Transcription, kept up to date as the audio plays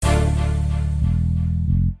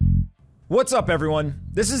What's up, everyone?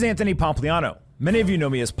 This is Anthony Pompliano. Many of you know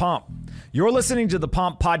me as Pomp. You're listening to the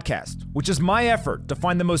Pomp Podcast, which is my effort to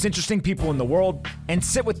find the most interesting people in the world and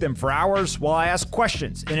sit with them for hours while I ask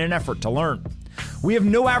questions in an effort to learn. We have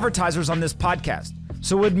no advertisers on this podcast,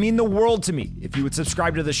 so it would mean the world to me if you would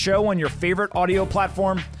subscribe to the show on your favorite audio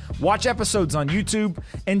platform, watch episodes on YouTube,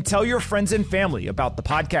 and tell your friends and family about the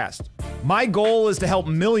podcast. My goal is to help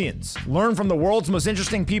millions learn from the world's most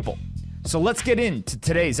interesting people. So let's get into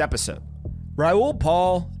today's episode. Raoul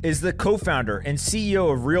Pal is the co-founder and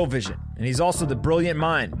CEO of Real Vision, and he's also the brilliant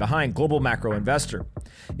mind behind Global Macro Investor.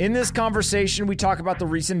 In this conversation, we talk about the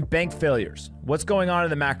recent bank failures, what's going on in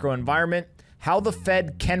the macro environment, how the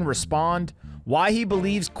Fed can respond, why he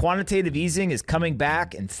believes quantitative easing is coming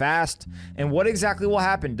back and fast, and what exactly will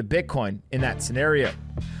happen to Bitcoin in that scenario.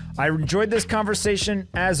 I enjoyed this conversation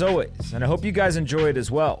as always, and I hope you guys enjoy it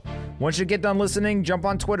as well. Once you get done listening, jump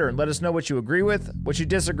on Twitter and let us know what you agree with, what you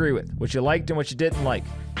disagree with, what you liked and what you didn't like.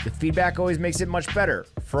 The feedback always makes it much better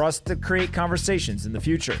for us to create conversations in the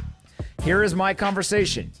future. Here is my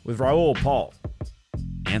conversation with Raoul Pal.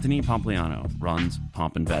 Anthony Pompliano runs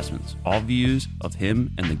Pomp Investments. All views of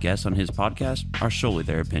him and the guests on his podcast are solely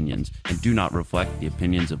their opinions and do not reflect the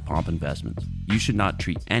opinions of Pomp Investments. You should not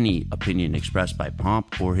treat any opinion expressed by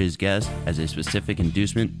Pomp or his guests as a specific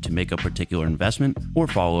inducement to make a particular investment or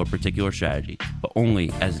follow a particular strategy, but only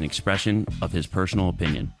as an expression of his personal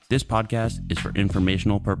opinion. This podcast is for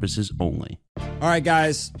informational purposes only. All right,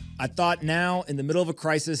 guys, I thought now in the middle of a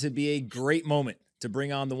crisis, it'd be a great moment to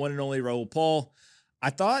bring on the one and only Raoul Pal. I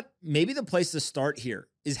thought maybe the place to start here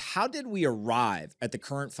is how did we arrive at the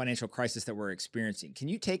current financial crisis that we're experiencing? Can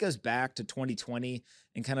you take us back to 2020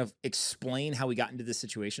 and kind of explain how we got into this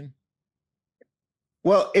situation?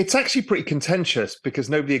 Well, it's actually pretty contentious because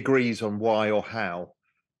nobody agrees on why or how.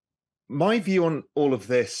 My view on all of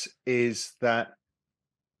this is that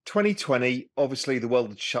 2020, obviously the world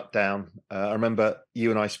had shut down. I remember you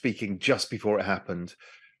and I speaking just before it happened.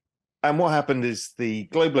 And what happened is the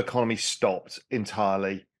global economy stopped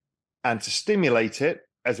entirely. And to stimulate it,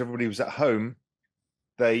 as everybody was at home,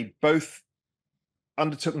 they both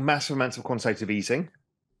undertook massive amounts of quantitative easing,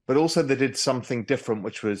 but also they did something different,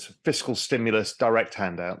 which was fiscal stimulus, direct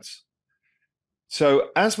handouts. So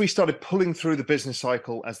as we started pulling through the business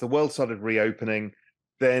cycle, as the world started reopening,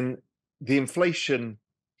 then the inflation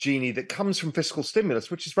genie that comes from fiscal stimulus,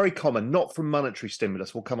 which is very common, not from monetary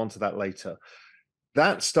stimulus, we'll come on to that later,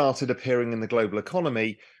 that started appearing in the global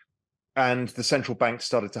economy, and the central banks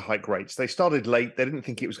started to hike rates. They started late. They didn't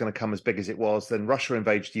think it was going to come as big as it was. Then Russia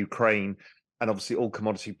invaded Ukraine, and obviously all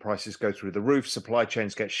commodity prices go through the roof. Supply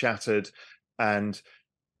chains get shattered, and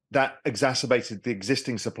that exacerbated the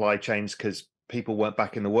existing supply chains because people weren't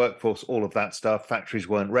back in the workforce, all of that stuff. Factories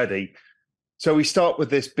weren't ready. So we start with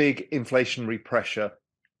this big inflationary pressure.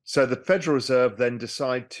 So the Federal Reserve then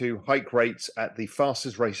decide to hike rates at the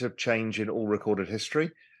fastest rate of change in all recorded history.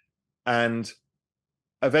 And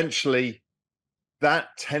eventually that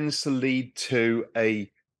tends to lead to the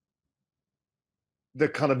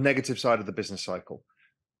kind of negative side of the business cycle.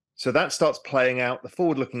 So that starts playing out. The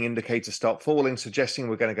forward-looking indicators start falling, suggesting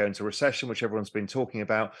we're going to go into recession, which everyone's been talking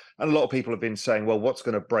about. And a lot of people have been saying, well, what's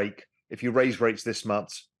going to break? If you raise rates this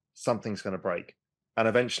much, something's going to break. And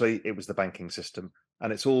eventually it was the banking system.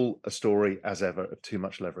 And it's all a story, as ever, of too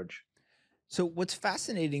much leverage. So what's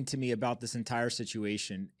fascinating to me about this entire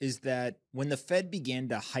situation is that when the Fed began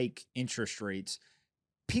to hike interest rates,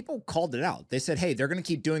 people called it out. They said, hey, they're going to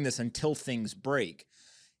keep doing this until things break.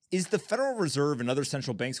 Is the Federal Reserve and other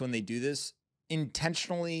central banks, when they do this,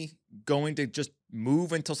 intentionally going to just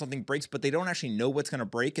move until something breaks, but they don't actually know what's going to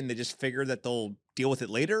break and they just figure that they'll deal with it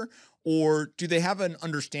later? Or do they have an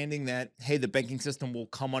understanding that, hey, the banking system will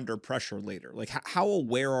come under pressure later? Like how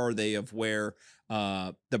aware are they of where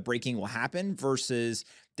the breaking will happen versus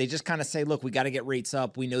they just kind of say, look, we got to get rates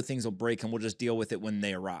up. We know things will break and we'll just deal with it when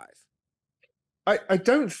they arrive. I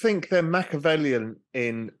don't think they're Machiavellian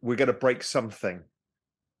in we're going to break something.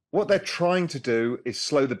 What they're trying to do is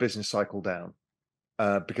slow the business cycle down.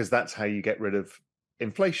 Because that's how you get rid of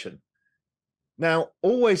inflation. Now,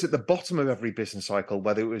 always at the bottom of every business cycle,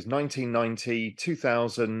 whether it was 1990,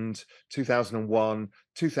 2000, 2001,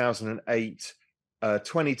 2008,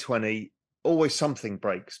 2020, always something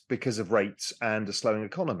breaks because of rates and a slowing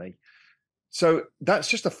economy. So that's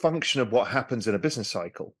just a function of what happens in a business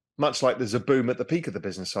cycle, much like there's a boom at the peak of the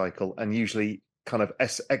business cycle and usually kind of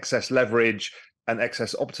excess leverage and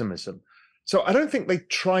excess optimism. So I don't think they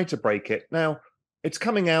tried to break it. Now, it's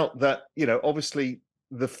coming out that, obviously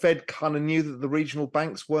the Fed kind of knew that the regional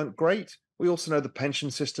banks weren't great. We also know the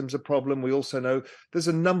pension system's a problem. We also know there's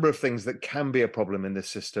a number of things that can be a problem in this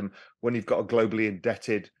system when you've got a globally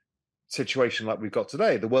indebted situation like we've got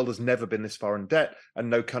today. The world has never been this far in debt, and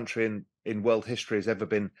no country in world history has ever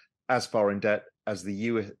been as far in debt as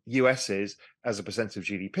the US is as a percent of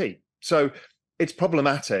GDP. So it's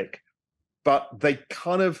problematic, but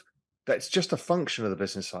that's just a function of the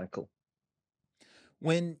business cycle.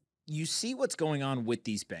 When you see what's going on with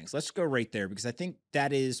these banks, let's go right there, because I think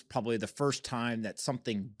that is probably the first time that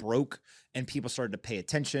something broke and people started to pay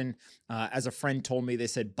attention. As a friend told me, they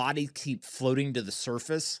said bodies keep floating to the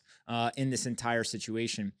surface in this entire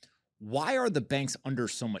situation. Why are the banks under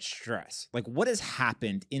so much stress? Like, what has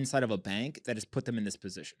happened inside of a bank that has put them in this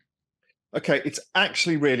position? Okay, it's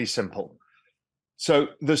actually really simple. So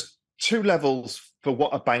there's two levels for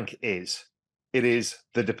what a bank is. It is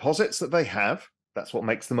the deposits that they have. That's what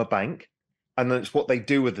makes them a bank. And then it's what they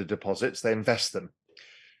do with the deposits. They invest them.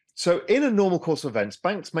 So in a normal course of events,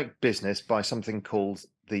 banks make business by something called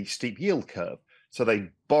the steep yield curve. So they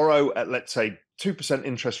borrow at, let's say, 2%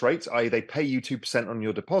 interest rates, i.e. they pay you 2% on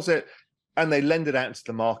your deposit, and they lend it out into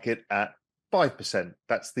the market at 5%.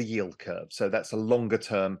 That's the yield curve. So that's a longer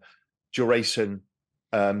term duration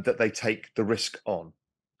that they take the risk on.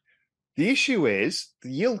 The issue is the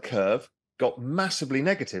yield curve got massively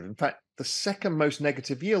negative. In fact, the second most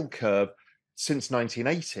negative yield curve since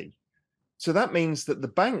 1980. So that means that the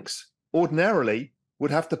banks ordinarily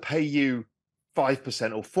would have to pay you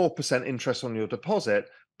 5% or 4% interest on your deposit,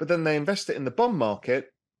 but then they invest it in the bond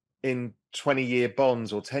market in 20-year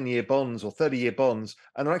bonds or 10-year bonds or 30-year bonds,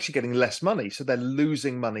 and they're actually getting less money. So they're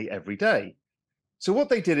losing money every day. So what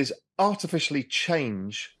they did is artificially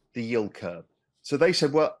change the yield curve. So they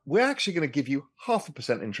said, well, we're actually going to give you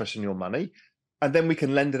 0.5% interest on your money, and then we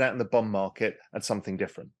can lend it out in the bond market at something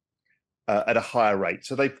different, at a higher rate.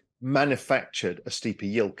 So they've manufactured a steeper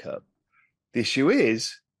yield curve. The issue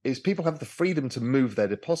is people have the freedom to move their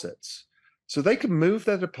deposits. So they can move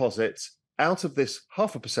their deposits out of this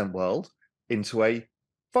 0.5% world into a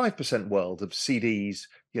 5% world of CDs,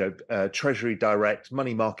 Treasury Direct,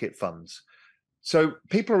 money market funds. So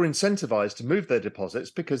people are incentivized to move their deposits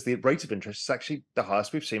because the rate of interest is actually the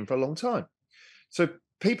highest we've seen for a long time. So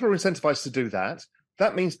people are incentivized to do that.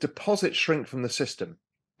 That means deposits shrink from the system.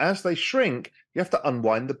 As they shrink, you have to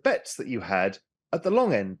unwind the bets that you had at the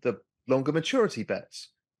long end, the longer maturity bets.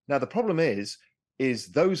 Now, the problem is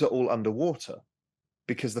those are all underwater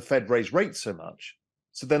because the Fed raised rates so much.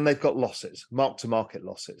 So then they've got losses, mark-to-market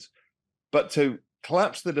losses. But to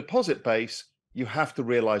collapse the deposit base, you have to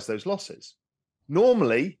realize those losses.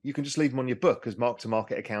 Normally, you can just leave them on your book as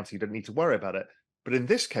mark-to-market accounting. You don't need to worry about it. But in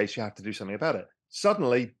this case, you have to do something about it.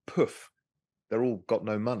 Suddenly, poof, they're all got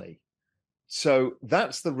no money. So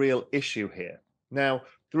that's the real issue here. Now,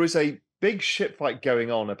 there is a big shit fight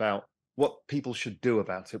going on about what people should do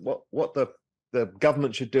about it, what the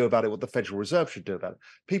government should do about it, what the Federal Reserve should do about it.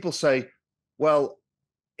 People say, well,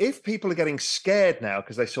 if people are getting scared now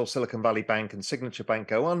because they saw Silicon Valley Bank and Signature Bank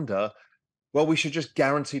go under, well, we should just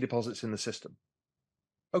guarantee deposits in the system.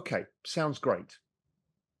 Okay, sounds great.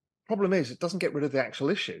 Problem is, it doesn't get rid of the actual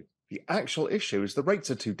issue. The actual issue is the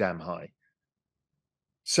rates are too damn high.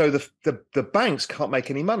 So the banks can't make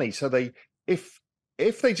any money. So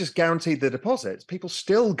if they just guaranteed the deposits, people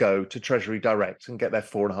still go to Treasury Direct and get their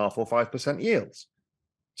 4.5% or 5% yields.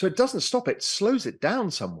 So it doesn't stop it, slows it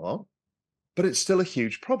down somewhat, but it's still a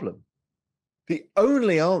huge problem. The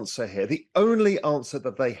only answer here, the only answer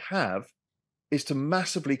that they have is to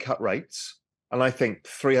massively cut rates, and I think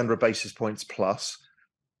 300 basis points plus,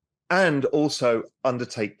 and also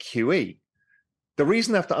undertake QE. The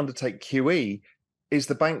reason they have to undertake QE is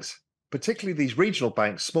the banks, particularly these regional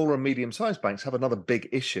banks, smaller and medium-sized banks, have another big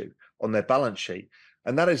issue on their balance sheet,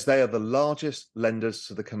 and that is they are the largest lenders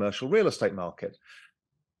to the commercial real estate market.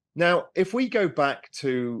 Now, if we go back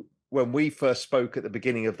to when we first spoke at the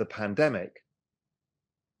beginning of the pandemic,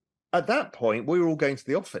 at that point, we were all going to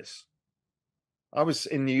the office. I was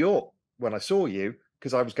in New York when I saw you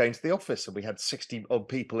because I was going to the office, and we had 60 odd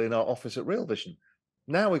people in our office at Real Vision.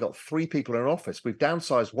 Now we've got 3 people in our office. We've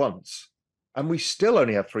downsized once, and we still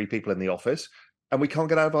only have 3 people in the office, and we can't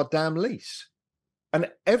get out of our damn lease. And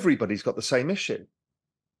everybody's got the same issue.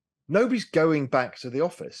 Nobody's going back to the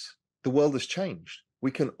office. The world has changed.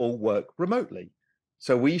 We can all work remotely.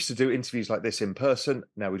 So we used to do interviews like this in person.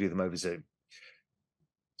 Now we do them over Zoom.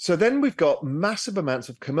 So then we've got massive amounts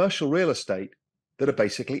of commercial real estate that are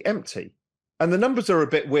basically empty. And the numbers are a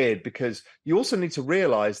bit weird because you also need to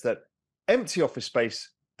realize that empty office space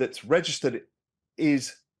that's registered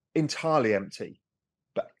is entirely empty.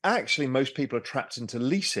 But actually, most people are trapped into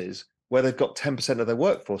leases where they've got 10% of their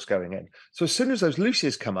workforce going in. So as soon as those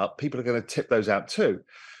leases come up, people are going to tip those out too.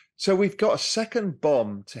 So we've got a second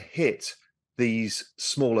bomb to hit these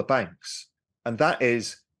smaller banks. And that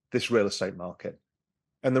is this real estate market.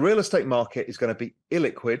 And the real estate market is going to be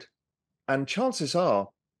illiquid, and chances are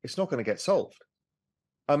it's not going to get solved.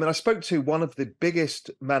 I mean, I spoke to one of the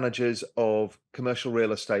biggest managers of commercial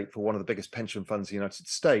real estate for one of the biggest pension funds in the United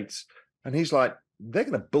States, and he's like, they're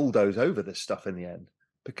going to bulldoze over this stuff in the end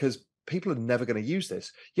because people are never going to use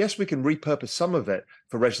this. Yes, we can repurpose some of it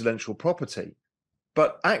for residential property,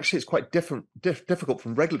 but actually it's quite difficult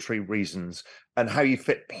from regulatory reasons and how you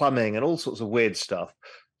fit plumbing and all sorts of weird stuff.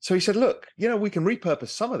 So he said, look, we can repurpose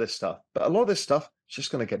some of this stuff, but a lot of this stuff is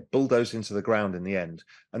just going to get bulldozed into the ground in the end.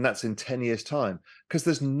 And that's in 10 years' time because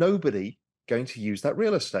there's nobody going to use that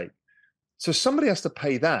real estate. So somebody has to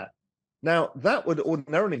pay that. Now, that would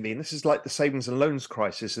ordinarily mean this is like the savings and loans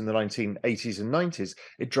crisis in the 1980s and 90s.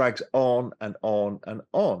 It drags on and on and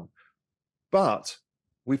on. But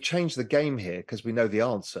we've changed the game here because we know the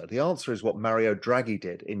answer. The answer is what Mario Draghi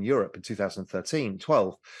did in Europe in 2013,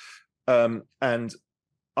 12. And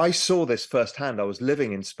I saw this firsthand. I was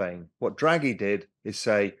living in Spain. What Draghi did is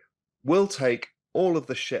say, we'll take all of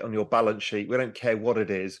the shit on your balance sheet. We don't care what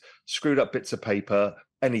it is, screwed up bits of paper,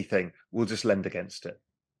 anything. We'll just lend against it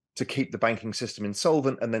to keep the banking system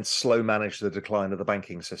insolvent and then slow manage the decline of the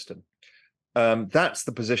banking system. That's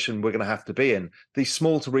the position we're going to have to be in. These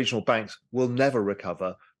small to regional banks will never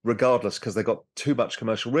recover regardless because they've got too much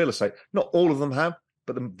commercial real estate. Not all of them have,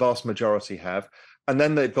 but the vast majority have. And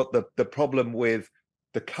then they've got the problem with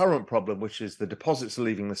the current problem, which is the deposits are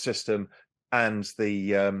leaving the system and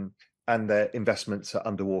their investments are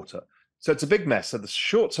underwater. So it's a big mess. So the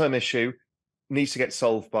short-term issue needs to get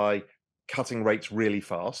solved by cutting rates really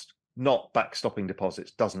fast, not backstopping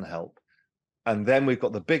deposits, doesn't help. And then we've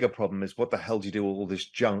got the bigger problem is what the hell do you do with all this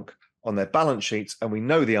junk on their balance sheets? And we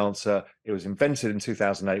know the answer. It was invented in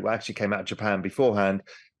 2008. Well, actually came out of Japan beforehand,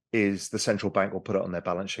 is the central bank will put it on their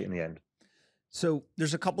balance sheet in the end. So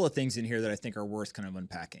there's a couple of things in here that I think are worth kind of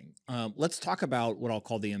unpacking. Let's talk about what I'll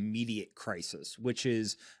call the immediate crisis, which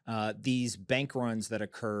is these bank runs that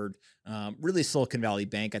occurred. Really, Silicon Valley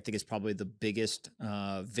Bank, I think, is probably the biggest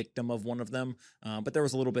victim of one of them. But there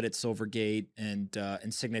was a little bit at Silvergate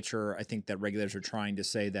and Signature. I think that regulators are trying to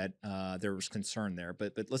say that there was concern there.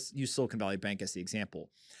 But let's use Silicon Valley Bank as the example.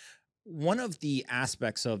 One of the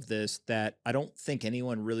aspects of this that I don't think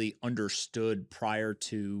anyone really understood prior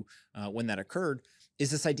to when that occurred is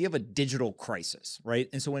this idea of a digital crisis, right?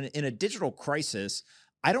 And so in a digital crisis,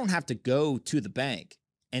 I don't have to go to the bank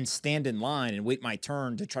and stand in line and wait my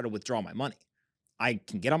turn to try to withdraw my money. I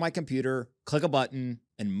can get on my computer, click a button,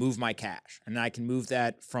 and move my cash. And I can move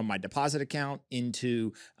that from my deposit account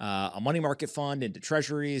into a money market fund, into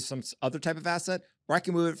treasuries, some other type of asset, or I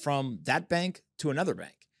can move it from that bank to another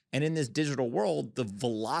bank. And in this digital world, the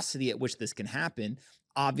velocity at which this can happen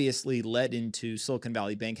obviously led into Silicon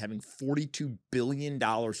Valley Bank having $42 billion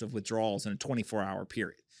of withdrawals in a 24-hour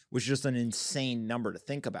period, which is just an insane number to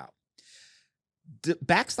think about.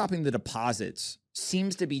 Backstopping the deposits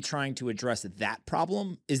seems to be trying to address that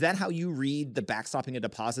problem. Is that how you read the backstopping of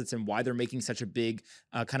deposits and why they're making such a big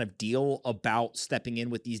kind of deal about stepping in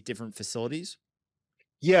with these different facilities?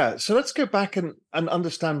 Yeah, so let's go back and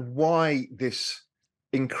understand why this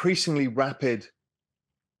increasingly rapid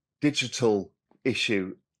digital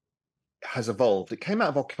issue has evolved. It came out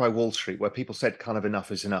of Occupy Wall Street, where people said kind of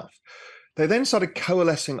enough is enough. They then started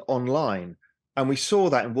coalescing online, and we saw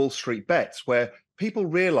that in Wall Street Bets, where people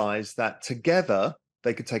realized that together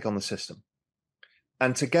they could take on the system,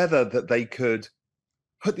 and together that they could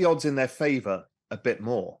put the odds in their favor a bit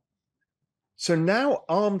more. So now,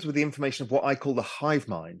 armed with the information of what I call the hive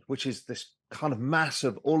mind, which is this kind of mass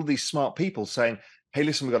of all of these smart people saying, hey,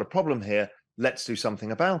 listen, we've got a problem here. Let's do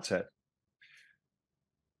something about it.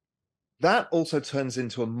 That also turns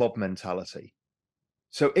into a mob mentality.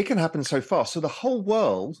 So it can happen so fast. So the whole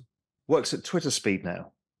world works at Twitter speed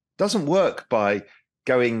now. Doesn't work by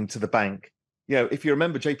going to the bank. If you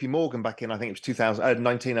remember JP Morgan back in, I think it was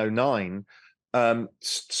 1909,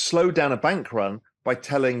 slowed down a bank run by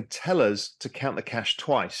telling tellers to count the cash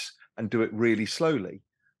twice and do it really slowly.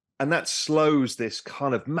 And that slows this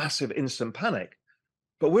kind of massive instant panic.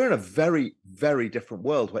 But we're in a very, very different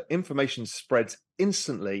world where information spreads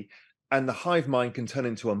instantly and the hive mind can turn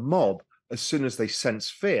into a mob as soon as they sense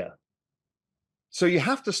fear. So you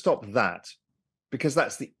have to stop that because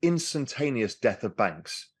that's the instantaneous death of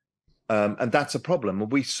banks. And that's a problem.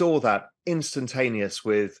 And we saw that instantaneous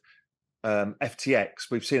with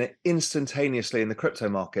FTX. We've seen it instantaneously in the crypto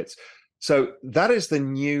markets. So that is the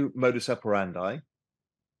new modus operandi.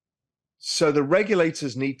 So the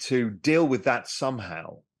regulators need to deal with that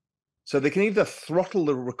somehow. So they can either throttle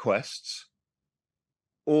the requests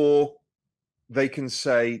or they can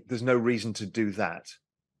say there's no reason to do that.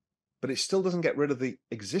 but it still doesn't get rid of the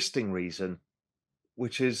existing reason,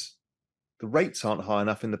 which is the rates aren't high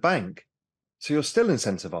enough in the bank. So you're still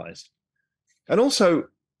incentivized. And also,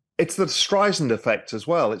 it's the Streisand effect as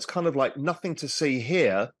well. It's kind of like nothing to see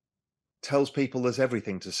here tells people there's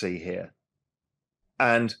everything to see here.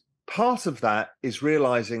 And part of that is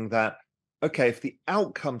realizing that, okay, if the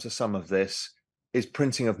outcome to some of this is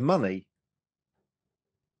printing of money,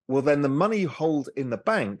 well, then the money you hold in the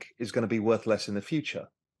bank is going to be worth less in the future.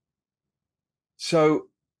 So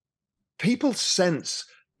people sense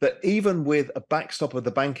that even with a backstop of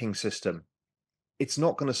the banking system, it's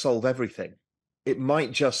not going to solve everything. It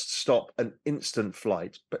might just stop an instant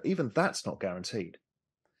flight, but even that's not guaranteed.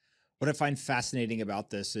 What I find fascinating about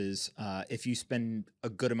this is if you spend a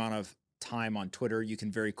good amount of time on Twitter, you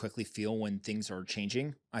can very quickly feel when things are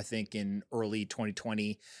changing. I think in early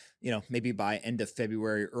 2020, maybe by end of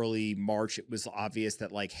February, early March, it was obvious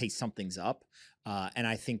that like, hey, something's up. And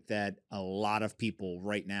I think that a lot of people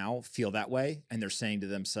right now feel that way. And they're saying to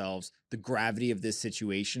themselves, the gravity of this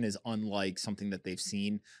situation is unlike something that they've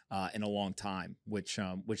seen in a long time, which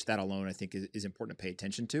that alone I think is important to pay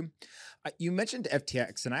attention to. You mentioned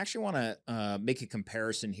FTX, and I actually want to make a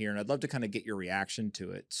comparison here, and I'd love to kind of get your reaction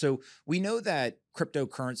to it. So we know that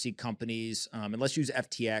cryptocurrency companies, and let's use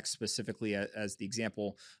FTX specifically as the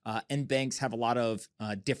example, and banks have a lot of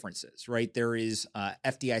differences, right? There is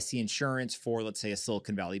FDIC insurance for, let's say, a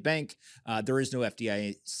Silicon Valley bank. There is no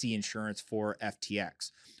FDIC insurance for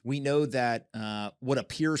FTX. We know that what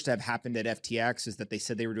appears to have happened at FTX is that they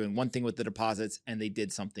said they were doing one thing with the deposits and they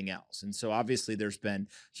did something else. And so obviously there's been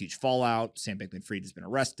huge fallout. Sam Bankman-Fried has been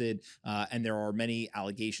arrested, and there are many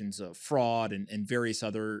allegations of fraud and various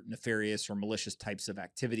other nefarious or malicious types of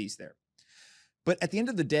activities there. But at the end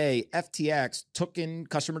of the day, FTX took in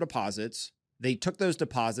customer deposits. They took those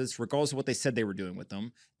deposits, regardless of what they said they were doing with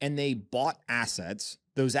them, and they bought assets.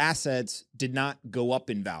 Those assets did not go up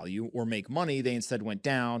in value or make money. They instead went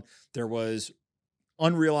down. There was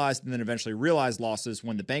unrealized and then eventually realized losses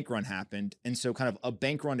when the bank run happened. And so kind of a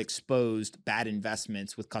bank run exposed bad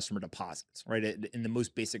investments with customer deposits, right? In the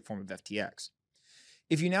most basic form of FTX.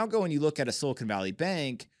 If you now go and you look at a Silicon Valley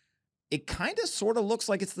bank, it kind of sort of looks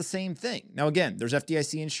like it's the same thing. Now, again, there's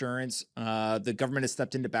FDIC insurance. The government has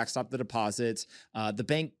stepped in to backstop the deposits. The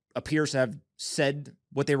bank appears to have said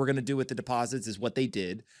what they were going to do with the deposits is what they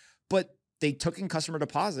did. But they took in customer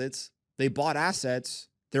deposits. They bought assets.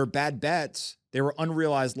 They're bad bets. They were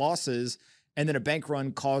unrealized losses. And then a bank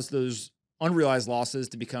run caused those unrealized losses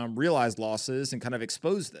to become realized losses and kind of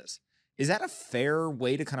expose this. Is that a fair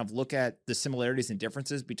way to kind of look at the similarities and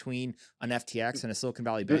differences between an FTX and a Silicon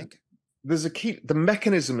Valley bank? There's a key, the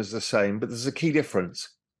mechanism is the same, but there's a key difference.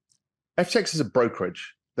 FTX is a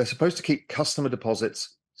brokerage. They're supposed to keep customer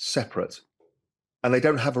deposits separate, and they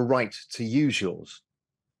don't have a right to use yours.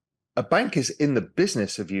 A bank is in the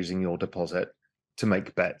business of using your deposit to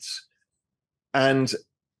make bets. And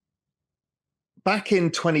back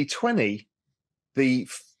in 2020,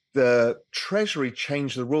 the Treasury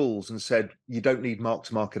changed the rules and said you don't need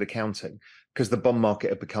mark-to-market accounting because the bond market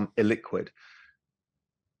had become illiquid.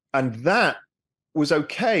 And that was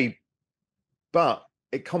okay, but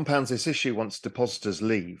it compounds this issue once depositors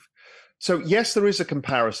leave. So yes, there is a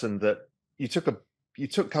comparison that you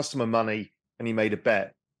took customer money and you made a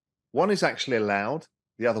bet. One is actually allowed,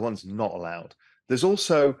 the other one's not allowed. There's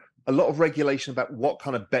also a lot of regulation about what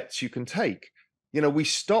kind of bets you can take. We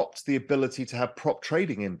stopped the ability to have prop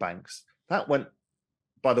trading in banks. That went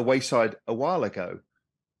by the wayside a while ago.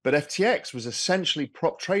 But FTX was essentially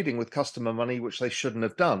prop trading with customer money, which they shouldn't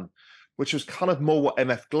have done, which was kind of more what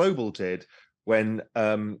MF Global did when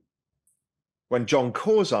John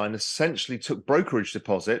Corzine essentially took brokerage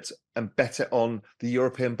deposits and bet it on the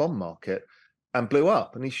European bond market and blew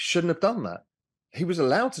up. And he shouldn't have done that. He was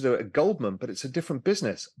allowed to do it at Goldman, but it's a different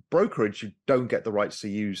business. Brokerage, you don't get the rights to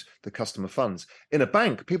use the customer funds. In a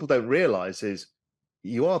bank, people don't realize is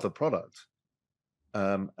you are the product.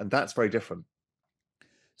 And that's very different.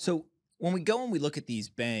 So when we go and we look at these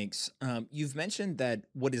banks, you've mentioned that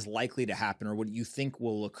what is likely to happen or what you think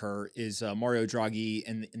will occur is Mario Draghi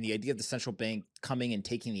and the idea of the central bank coming and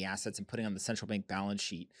taking the assets and putting on the central bank balance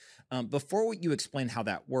sheet. Before you explain how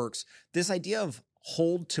that works, this idea of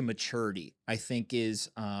hold to maturity, I think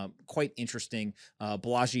is quite interesting.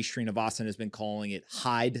 Balaji Srinivasan has been calling it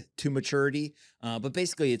hide to maturity. But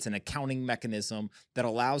basically it's an accounting mechanism that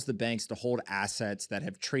allows the banks to hold assets that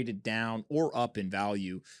have traded down or up in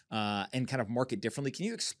value and kind of market differently. Can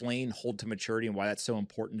you explain hold to maturity and why that's so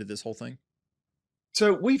important to this whole thing?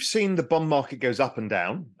 So we've seen the bond market goes up and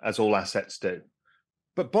down, as all assets do.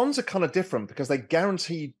 But bonds are kind of different because they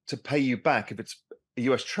guarantee to pay you back if it's a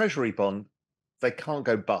US Treasury bond They can't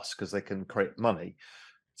go bust because they can create money.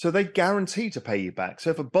 So they guarantee to pay you back. So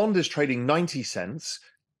if a bond is trading 90 cents,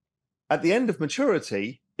 at the end of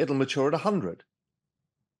maturity, it'll mature at 100.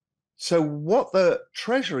 So what the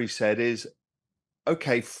Treasury said is,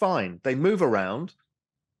 okay, fine. They move around.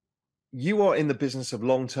 You are in the business of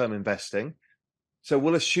long-term investing. So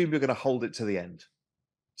we'll assume you're going to hold it to the end.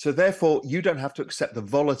 So therefore, you don't have to accept the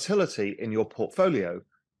volatility in your portfolio,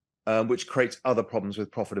 which creates other problems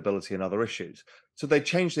with profitability and other issues. So they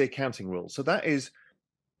changed the accounting rules. So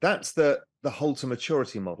that's the hold to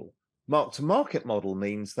maturity model. Mark to market model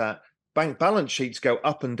means that bank balance sheets go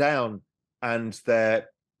up and down, and their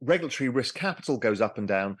regulatory risk capital goes up and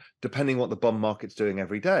down depending what the bond market's doing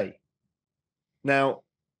every day. Now,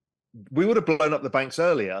 we would have blown up the banks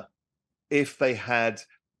earlier if they had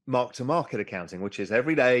mark to market accounting, which is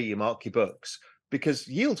every day you mark your books, because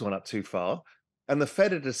yields went up too far. And the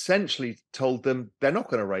Fed had essentially told them they're not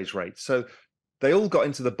going to raise rates. So they all got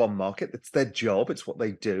into the bond market. It's their job. It's what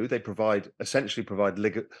they do. They essentially provide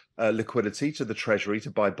liquidity to the Treasury to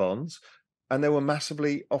buy bonds. And they were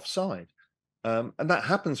massively offside. And that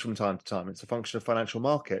happens from time to time. It's a function of financial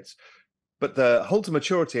markets. But the hold to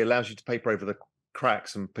maturity allows you to paper over the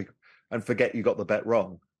cracks and forget you got the bet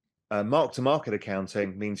wrong. Mark to market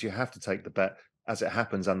accounting means you have to take the bet as it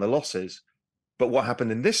happens and the losses. But what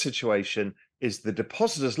happened in this situation is the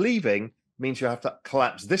depositors leaving means you have to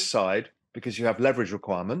collapse this side because you have leverage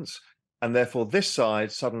requirements. And therefore, this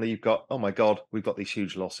side, suddenly you've got, oh my God, we've got these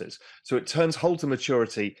huge losses. So it turns hold to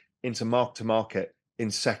maturity into mark to market in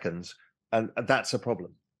seconds. And that's a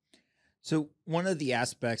problem. So one of the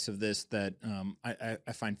aspects of this that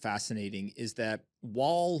I find fascinating is that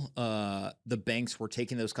while the banks were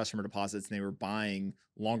taking those customer deposits and they were buying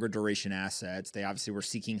longer duration assets, they obviously were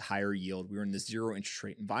seeking higher yield. We were in the zero interest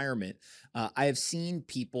rate environment. I have seen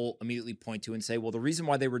people immediately point to and say, well, the reason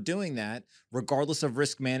why they were doing that, regardless of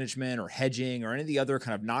risk management or hedging or any of the other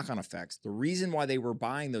kind of knock-on effects, the reason why they were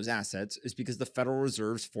buying those assets is because the Federal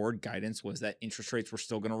Reserve's forward guidance was that interest rates were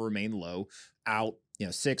still going to remain low out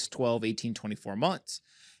 6, 12, 18, 24 months.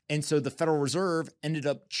 And so the Federal Reserve ended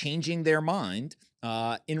up changing their mind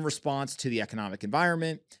in response to the economic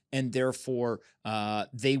environment. And therefore,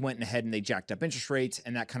 they went ahead and they jacked up interest rates,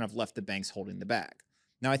 and that kind of left the banks holding the bag.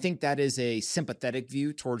 Now, I think that is a sympathetic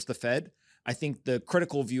view towards the Fed. I think the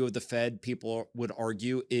critical view of the Fed, people would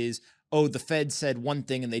argue, is, oh, the Fed said one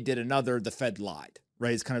thing and they did another, the Fed lied,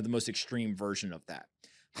 right? It's kind of the most extreme version of that.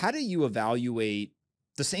 How do you evaluate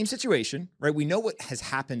the same situation, right? We know what has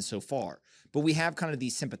happened so far, but we have kind of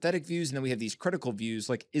these sympathetic views and then we have these critical views.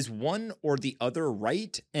 Like, is one or the other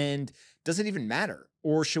right? And does it even matter?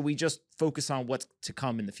 Or should we just focus on what's to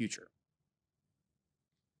come in the future?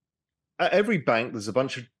 At every bank, there's a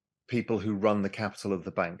bunch of people who run the capital of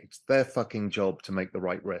the bank. It's their fucking job to make the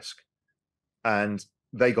right risk. And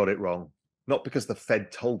they got it wrong. Not because the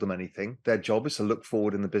Fed told them anything. Their job is to look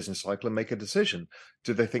forward in the business cycle and make a decision.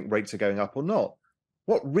 Do they think rates are going up or not?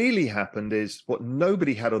 What really happened is what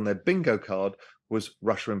nobody had on their bingo card was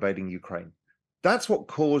Russia invading Ukraine. That's what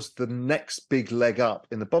caused the next big leg up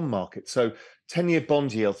in the bond market. So 10-year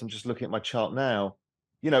bond yields, I'm just looking at my chart now,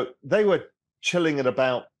 they were chilling at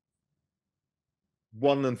about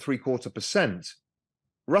 1.75%.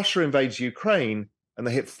 Russia invades Ukraine and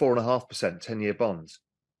they hit 4.5% 10-year bonds.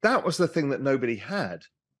 That was the thing that nobody had.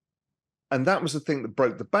 And that was the thing that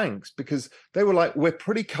broke the banks, because they were like, we're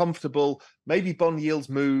pretty comfortable. Maybe bond yields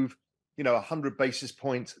move, 100 basis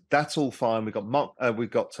points. That's all fine. We've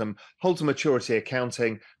got some hold to maturity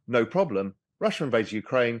accounting, no problem. Russia invades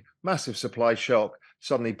Ukraine, massive supply shock.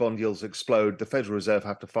 Suddenly bond yields explode. The Federal Reserve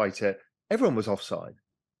have to fight it. Everyone was offside.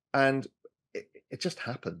 And it just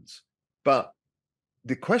happens. But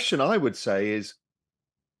the question I would say is,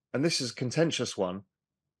 and this is a contentious one,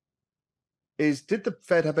 is did the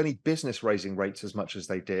Fed have any business raising rates as much as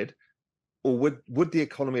they did? Or would the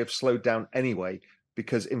economy have slowed down anyway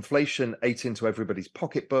because inflation ate into everybody's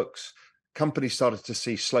pocketbooks, companies started to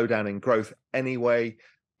see slowdown in growth anyway,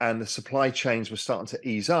 and the supply chains were starting to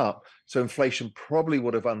ease up, so inflation probably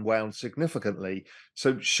would have unwound significantly.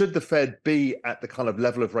 So should the Fed be at the kind of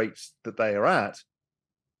level of rates that they are at,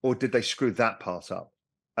 or did they screw that part up?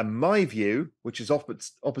 And my view, which is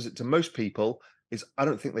opposite to most people, is I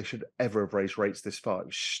don't think they should ever have raised rates this far. It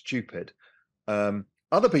was stupid.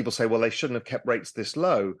 Other people say, well, they shouldn't have kept rates this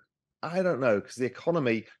low. I don't know, because the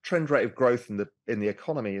economy, trend rate of growth in the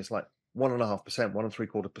economy is like 1.5%,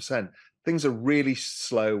 1.75%. Things are really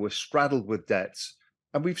slow. We're straddled with debts.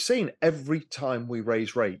 And we've seen every time we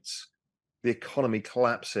raise rates, the economy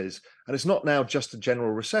collapses. And it's not now just a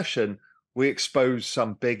general recession. We expose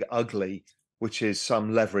some big ugly, which is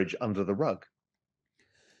some leverage under the rug.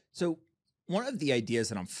 So one of the ideas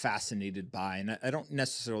that I'm fascinated by, and I don't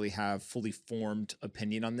necessarily have fully formed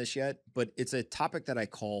opinion on this yet, but it's a topic that I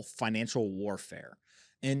call financial warfare.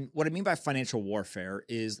 And what I mean by financial warfare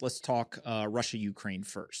is, let's talk Russia-Ukraine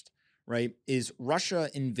first, right? Is Russia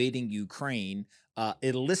invading Ukraine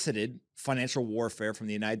elicited financial warfare from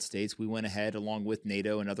the United States? We went ahead along with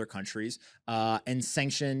NATO and other countries and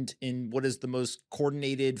sanctioned in what is the most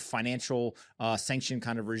coordinated financial sanction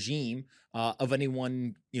kind of regime of any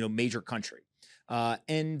one major country.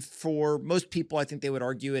 And for most people, I think they would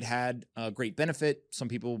argue it had a great benefit. Some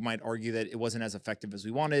people might argue that it wasn't as effective as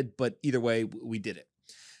we wanted, but either way, we did it.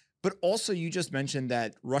 But also, you just mentioned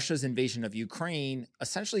that Russia's invasion of Ukraine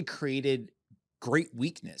essentially created great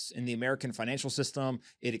weakness in the American financial system.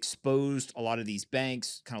 It exposed a lot of these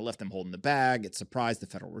banks, kind of left them holding the bag. It surprised the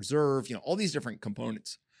Federal Reserve, all these different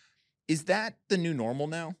components. Is that the new normal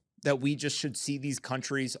now? That we just should see these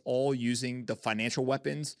countries all using the financial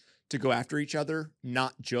weapons to go after each other,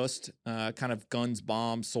 not just kind of guns,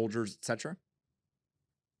 bombs, soldiers, etc.?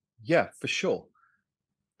 Yeah, for sure.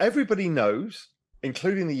 Everybody knows,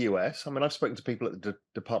 including the US. I mean, I've spoken to people at the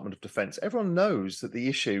Department of Defense. Everyone knows that the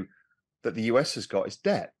issue that the US has got is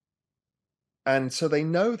debt. And so they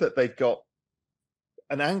know that they've got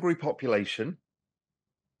an angry population,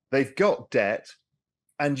 they've got debt,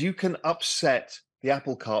 and you can upset the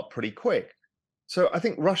apple cart pretty quick. So I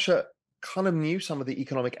think Russia kind of knew some of the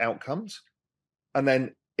economic outcomes. And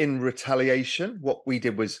then in retaliation, what we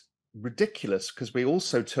did was ridiculous, because we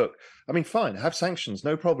also took, I mean, fine, have sanctions,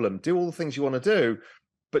 no problem, do all the things you want to do,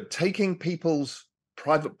 but taking people's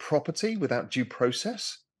private property without due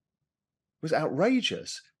process was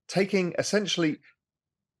outrageous. Essentially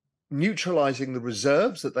neutralizing the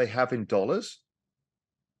reserves that they have in dollars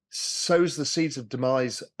sows the seeds of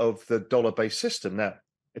demise of the dollar-based system. Now,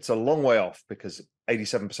 it's a long way off because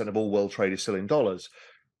 87% of all world trade is still in dollars.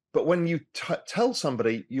 But when you tell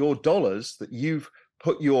somebody your dollars that you've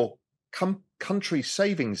put your country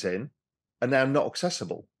savings in are now not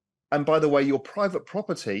accessible, and by the way, your private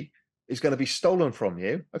property is going to be stolen from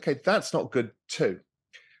you, okay, that's not good too.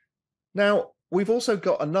 Now, we've also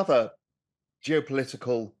got another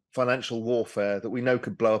geopolitical financial warfare that we know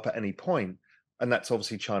could blow up at any point, and that's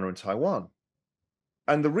obviously China and Taiwan.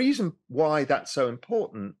 And the reason why that's so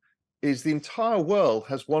important is the entire world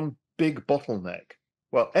has one big bottleneck.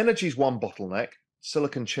 Well, energy is one bottleneck,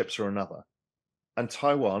 silicon chips are another. And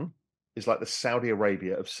Taiwan is like the Saudi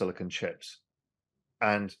Arabia of silicon chips.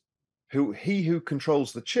 And he who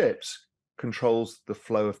controls the chips controls the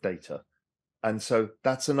flow of data. And so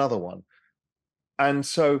that's another one. And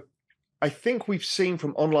so I think we've seen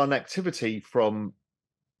from online activity from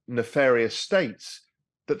nefarious states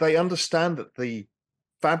that they understand that the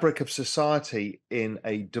fabric of society in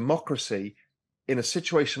a democracy in a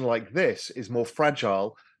situation like this is more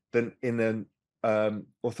fragile than in an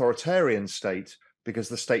authoritarian state, because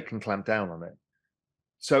the state can clamp down on it.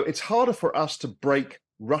 So it's harder for us to break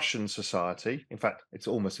Russian society. In fact, it's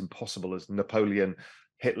almost impossible, as Napoleon,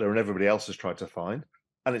 Hitler, and everybody else has tried to find.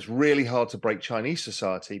 And it's really hard to break Chinese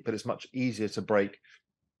society, but it's much easier to break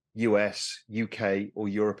US, UK, or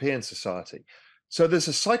European society. So there's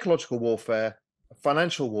a psychological warfare, a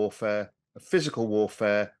financial warfare, a physical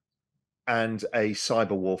warfare, and a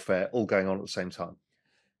cyber warfare all going on at the same time.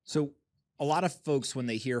 So a lot of folks, when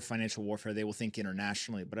they hear financial warfare, they will think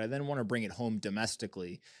internationally, but I then want to bring it home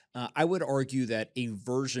domestically. I would argue that a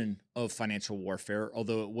version of financial warfare,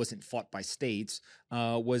 although it wasn't fought by states,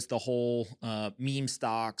 was the whole meme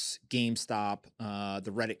stocks, GameStop,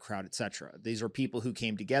 the Reddit crowd, etc. These are people who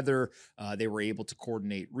came together. They were able to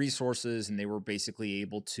coordinate resources, and they were basically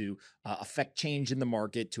able to affect change in the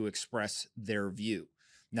market to express their view.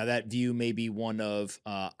 Now, that view may be one of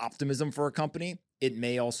optimism for a company. It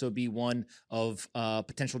may also be one of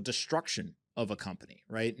potential destruction of a company,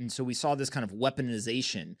 right? And so we saw this kind of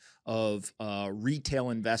weaponization of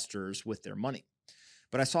retail investors with their money.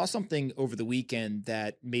 But I saw something over the weekend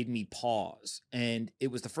that made me pause. And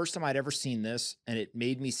it was the first time I'd ever seen this. And it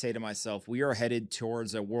made me say to myself, we are headed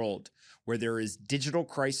towards a world where there is digital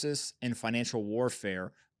crisis and financial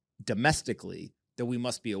warfare domestically that we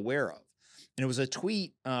must be aware of. And it was a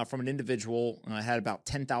tweet from an individual, had about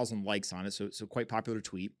 10,000 likes on it, so quite popular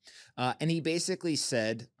tweet. And he basically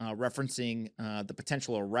said, referencing the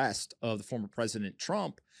potential arrest of the former President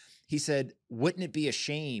Trump, he said, wouldn't it be a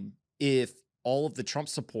shame if all of the Trump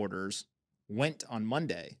supporters went on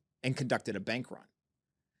Monday and conducted a bank run?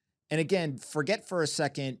 And again, forget for a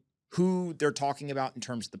second who they're talking about in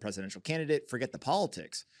terms of the presidential candidate, forget the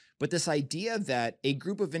politics. But this idea that a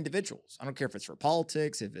group of individuals, I don't care if it's for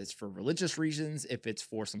politics, if it's for religious reasons, if it's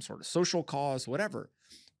for some sort of social cause, whatever,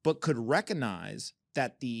 but could recognize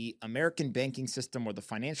that the American banking system or the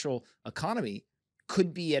financial economy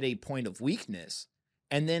could be at a point of weakness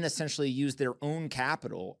and then essentially use their own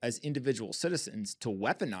capital as individual citizens to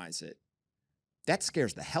weaponize it, that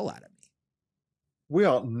scares the hell out of me. We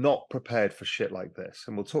are not prepared for shit like this.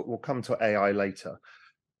 And we'll come to AI later.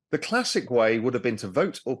 The classic way would have been to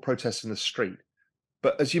vote or protest in the street.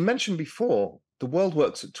 But as you mentioned before, the world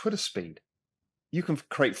works at Twitter speed. You can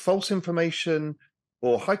create false information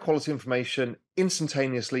or high quality information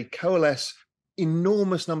instantaneously, coalesce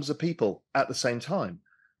enormous numbers of people at the same time.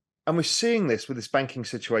 And we're seeing this with this banking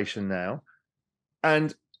situation now.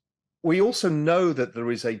 And we also know that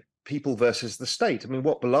there is a people versus the state. I mean,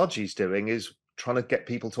 what Balaji's doing is trying to get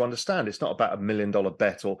people to understand it's not about $1 million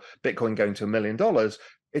bet or Bitcoin going to $1 million.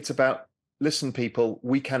 It's about, listen, people,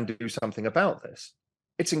 we can do something about this.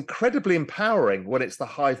 It's incredibly empowering when it's the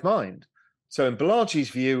hive mind. So in Balaji's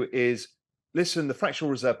view is, listen, the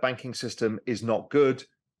fractional reserve banking system is not good.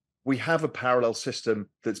 We have a parallel system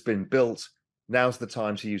that's been built. Now's the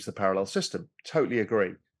time to use the parallel system. Totally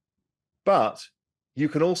agree. But you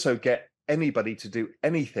can also get anybody to do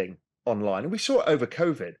anything online. And we saw it over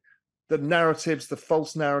COVID. The narratives, the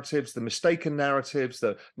false narratives, the mistaken narratives,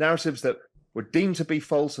 the narratives that were deemed to be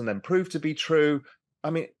false and then proved to be true.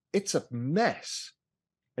 I mean, it's a mess.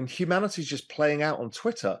 And humanity's just playing out on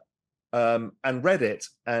Twitter and Reddit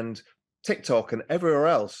and TikTok and everywhere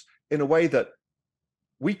else in a way that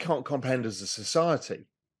we can't comprehend as a society.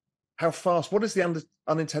 How fast, what is the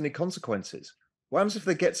unintended consequences? What happens if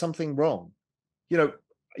they get something wrong? You know,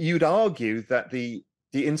 you'd argue that the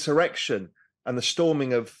insurrection and the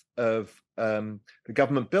storming of the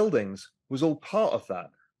government buildings was all part of that,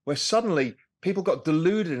 where suddenly people got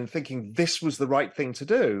deluded in thinking this was the right thing to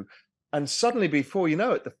do. And suddenly, before you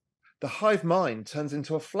know it, the hive mind turns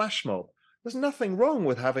into a flash mob. There's nothing wrong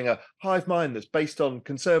with having a hive mind that's based on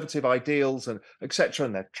conservative ideals and etc.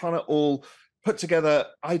 And they're trying to all put together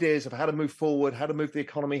ideas of how to move forward, how to move the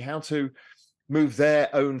economy, how to move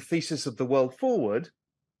their own thesis of the world forward.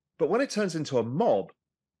 But when it turns into a mob,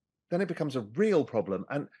 then it becomes a real problem.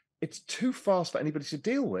 And it's too fast for anybody to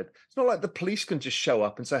deal with. It's not like the police can just show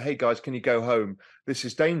up and say, hey, guys, can you go home? This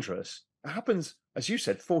is dangerous. It happens, as you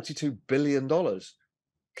said, $42 billion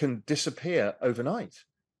can disappear overnight.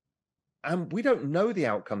 And we don't know the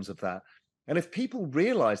outcomes of that. And if people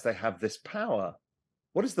realize they have this power,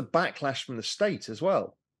 what is the backlash from the state as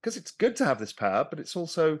well? Because it's good to have this power, but it's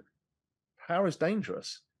also, power is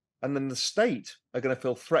dangerous. And then the state are going to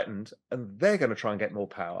feel threatened and they're going to try and get more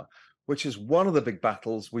power, which is one of the big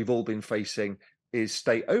battles we've all been facing is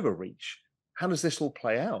state overreach. How does this all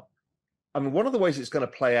play out? I mean, one of the ways it's going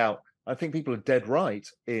to play out, I think people are dead right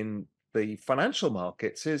in the financial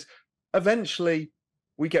markets, is eventually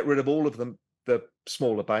we get rid of all of them, the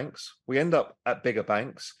smaller banks. We end up at bigger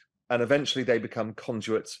banks, and eventually they become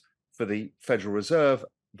conduits for the Federal Reserve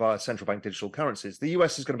via central bank digital currencies. The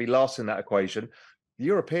US is going to be last in that equation. The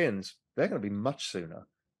Europeans, they're going to be much sooner.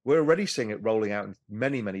 We're already seeing it rolling out in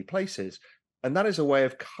many, many places. And that is a way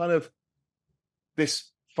of kind of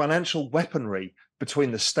this financial weaponry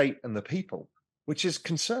between the state and the people, which is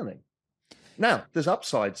concerning. Now, there's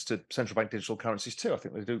upsides to central bank digital currencies too. I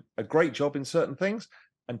think they do a great job in certain things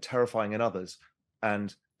and terrifying in others.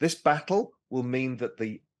 And this battle will mean that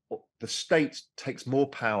the state takes more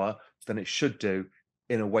power than it should do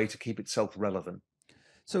in a way to keep itself relevant.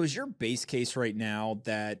 So is your base case right now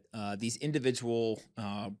that these individual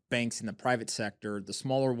banks in the private sector, the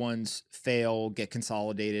smaller ones fail, get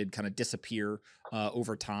consolidated, kind of disappear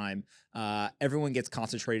over time, everyone gets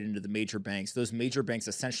concentrated into the major banks. Those major banks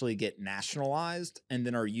essentially get nationalized and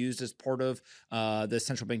then are used as part of the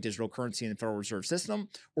central bank digital currency and the Federal Reserve System?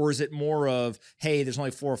 Or is it more of, hey, there's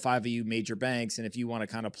only 4 or 5 of you major banks, and if you want to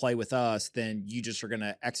kind of play with us, then you just are going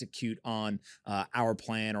to execute on our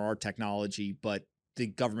plan or our technology, but the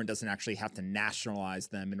government doesn't actually have to nationalize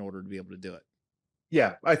them in order to be able to do it?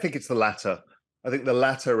 Yeah, I think it's the latter. I think the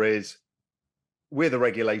latter is, we're the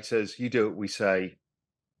regulators. You do what we say.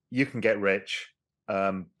 You can get rich,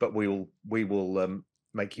 but we will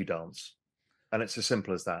make you dance. And it's as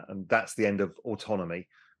simple as that. And that's the end of autonomy.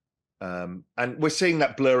 And we're seeing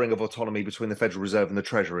that blurring of autonomy between the Federal Reserve and the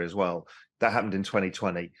Treasury as well. That happened in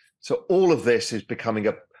 2020. So all of this is becoming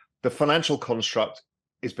the financial construct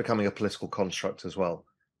is becoming a political construct as well.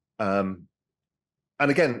 And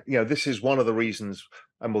again, this is one of the reasons,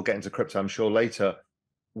 and we'll get into crypto, I'm sure, later,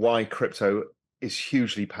 why crypto is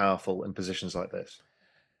hugely powerful in positions like this.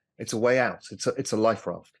 It's a way out. It's a life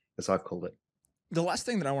raft, as I've called it. The last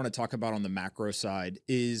thing that I want to talk about on the macro side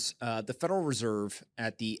is the Federal Reserve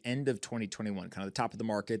at the end of 2021, kind of the top of the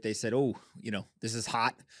market. They said, oh, this is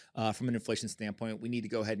hot from an inflation standpoint. We need to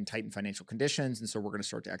go ahead and tighten financial conditions. And so we're going to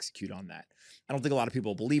start to execute on that. I don't think a lot of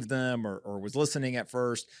people believed them or was listening at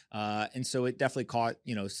first. And so it definitely caught,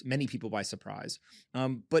 many people by surprise.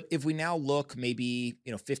 But if we now look maybe,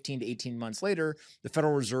 15 to 18 months later, the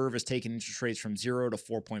Federal Reserve has taken interest rates from 0 to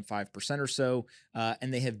 4.5% or so.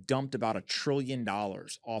 And they have dumped about $1 trillion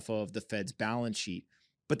off of the Fed's balance sheet,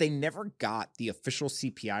 but they never got the official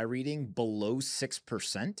CPI reading below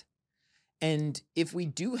 6%. And if we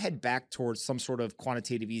do head back towards some sort of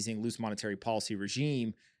quantitative easing, loose monetary policy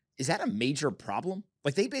regime, is that a major problem?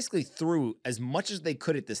 Like they basically threw as much as they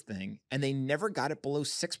could at this thing and they never got it below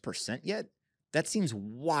 6% yet. That seems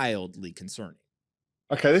wildly concerning.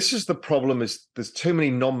 Okay, this is the problem, is there's too many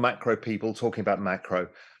non-macro people talking about macro.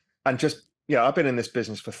 And just, I've been in this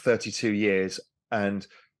business for 32 years and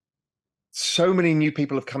so many new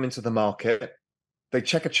people have come into the market. They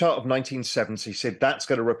check a chart of 1970, say that's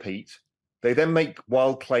going to repeat. They then make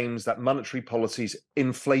wild claims that monetary policy is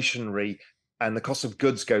inflationary and the cost of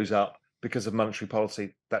goods goes up because of monetary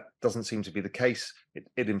policy. That doesn't seem to be the case.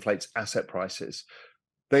 It inflates asset prices.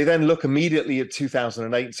 They then look immediately at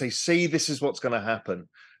 2008 and say, see, this is what's going to happen.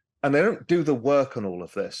 And they don't do the work on all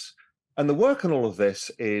of this. And the work on all of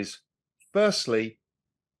this is, firstly,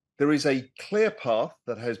 there is a clear path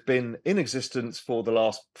that has been in existence for the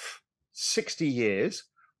last 60 years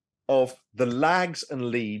of the lags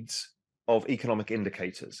and leads of economic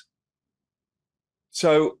indicators.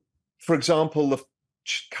 So, for example,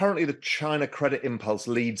 currently the China credit impulse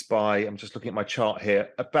leads by, I'm just looking at my chart here,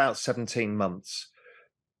 about 17 months.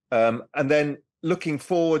 And then looking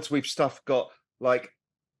forwards, we've got like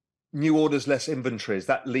new orders, less inventories.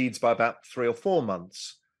 That leads by about 3 or 4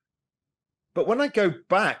 months. But when I go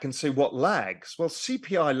back and say what lags, well,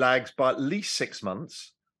 CPI lags by at least 6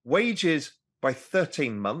 months, wages by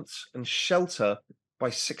 13 months, and shelter by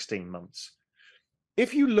 16 months.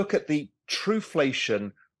 If you look at the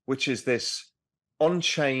Truflation, which is this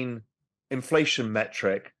on-chain inflation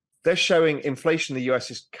metric, they're showing inflation in the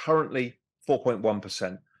US is currently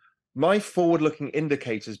 4.1%. My forward-looking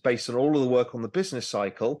indicators based on all of the work on the business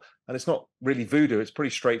cycle, and it's not really voodoo, it's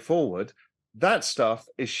pretty straightforward, that stuff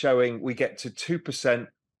is showing we get to 2%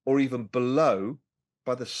 or even below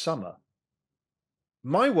by the summer.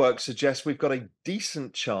 My work suggests we've got a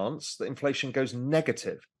decent chance that inflation goes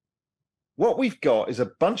negative. What we've got is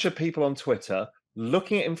a bunch of people on Twitter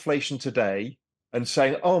looking at inflation today and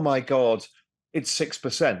saying, oh my God, it's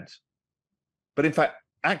 6%. But in fact,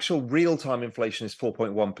 actual real-time inflation is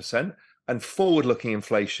 4.1%, and forward-looking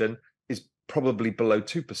inflation is probably below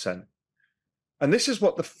 2%. And this is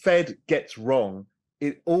what the Fed gets wrong.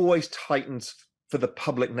 It always tightens for the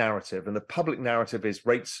public narrative, and the public narrative is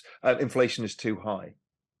inflation is too high.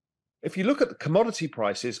 If you look at the commodity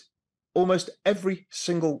prices, almost every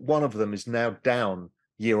single one of them is now down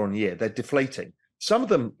year on year. They're deflating. Some of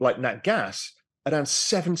them, like nat gas, are down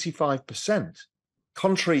 75%,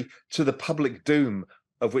 contrary to the public doom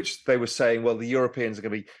of which they were saying, well, the Europeans are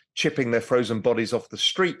going to be chipping their frozen bodies off the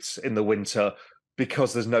streets in the winter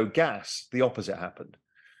because there's no gas. The opposite happened.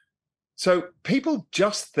 So people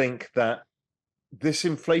just think that this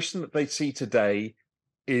inflation that they see today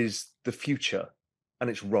is the future, and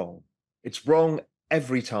it's wrong. It's wrong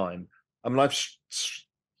every time. I mean, I've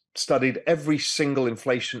studied every single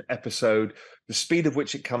inflation episode, the speed of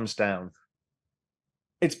which it comes down.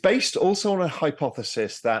 It's based also on a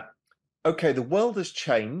hypothesis that, okay, the world has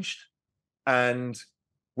changed and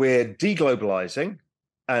we're deglobalizing,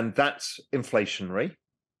 and that's inflationary.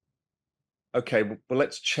 Okay, well,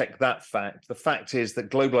 let's check that fact. The fact is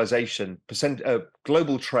that globalization,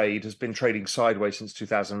 global trade has been trading sideways since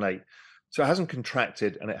 2008. So it hasn't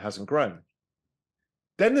contracted and it hasn't grown.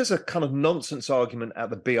 Then there's a kind of nonsense argument at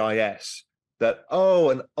the BIS that, oh,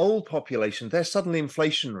 an old population, they're suddenly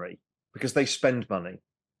inflationary because they spend money.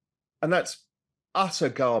 And that's utter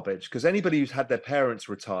garbage, because anybody who's had their parents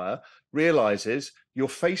retire realizes you're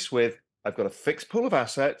faced with, I've got a fixed pool of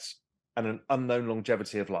assets and an unknown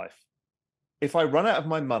longevity of life. If I run out of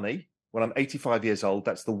my money when I'm 85 years old,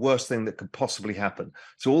 that's the worst thing that could possibly happen.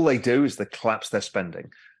 So all they do is they collapse their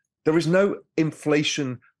spending. There is no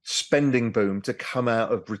inflation spending boom to come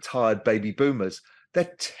out of retired baby boomers.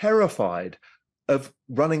 They're terrified of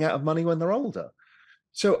running out of money when they're older.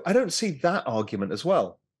 So I don't see that argument as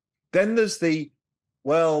well. Then there's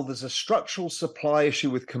there's a structural supply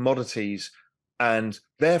issue with commodities, and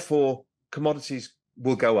therefore commodities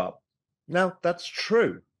will go up. Now, that's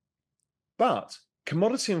true. But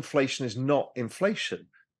commodity inflation is not inflation.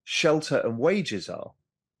 Shelter and wages are.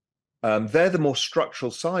 They're the more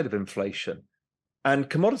structural side of inflation. And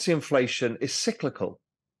commodity inflation is cyclical.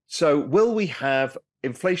 So will we have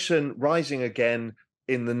inflation rising again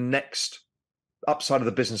in the next upside of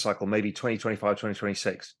the business cycle, maybe 2025,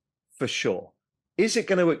 2026? For sure. Is it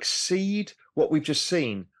going to exceed what we've just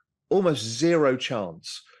seen? Almost zero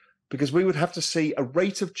chance, because we would have to see a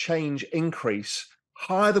rate of change increase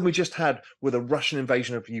higher than we just had with a Russian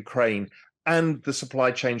invasion of Ukraine and the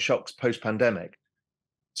supply chain shocks post-pandemic.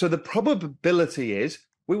 So the probability is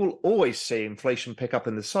we will always see inflation pick up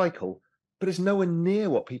in the cycle, but it's nowhere near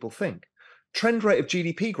what people think. Trend rate of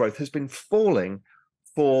GDP growth has been falling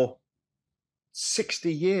for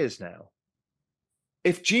 60 years now.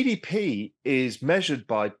 If GDP is measured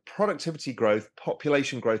by productivity growth,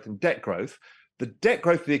 population growth, and debt growth, the debt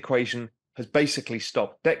growth of the equation has basically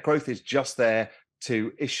stopped. Debt growth is just there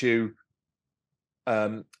to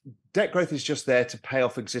pay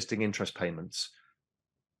off existing interest payments.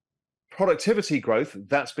 Productivity growth,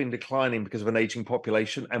 that's been declining because of an aging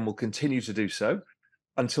population and will continue to do so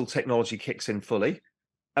until technology kicks in fully.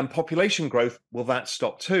 And population growth, will that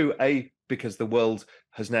stop too? Because the world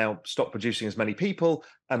has now stopped producing as many people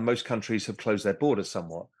and most countries have closed their borders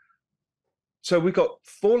somewhat. So we've got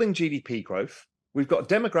falling GDP growth. We've got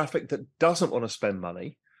a demographic that doesn't want to spend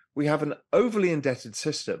money. We have an overly indebted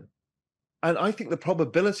system. And I think the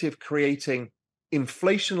probability of creating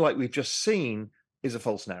inflation like we've just seen is a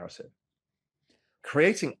false narrative.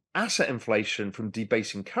 Creating asset inflation from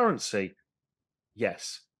debasing currency,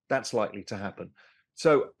 yes, that's likely to happen.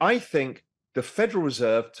 So I think the Federal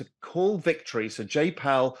Reserve to call victory so Jay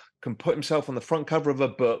Powell can put himself on the front cover of a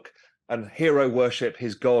book and hero worship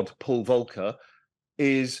his god, Paul Volcker,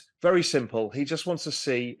 is very simple. He just wants to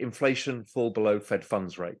see inflation fall below Fed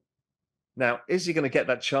funds rate. Now, is he going to get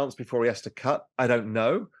that chance before he has to cut? I don't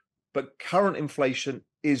know. But current inflation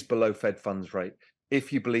is below Fed funds rate,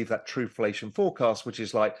 if you believe that true inflation forecast, which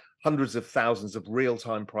is like hundreds of thousands of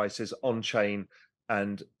real-time prices on chain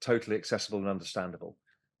and totally accessible and understandable.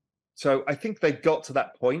 So I think they've got to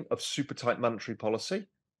that point of super tight monetary policy.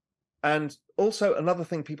 And also another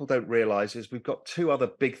thing people don't realize is we've got two other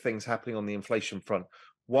big things happening on the inflation front.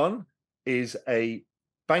 One is a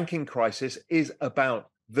banking crisis is about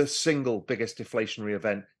the single biggest deflationary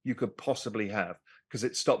event you could possibly have because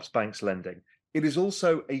it stops banks lending. It is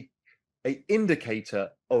also a indicator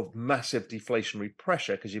of massive deflationary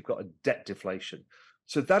pressure because you've got a debt deflation.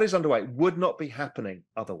 So that is underway. It would not be happening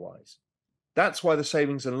otherwise. That's why the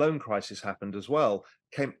savings and loan crisis happened as well,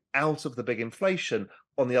 came out of the big inflation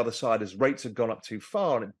on the other side as rates had gone up too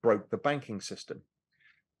far and it broke the banking system.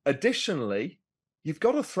 Additionally, you've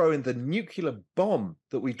got to throw in the nuclear bomb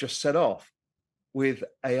that we've just set off with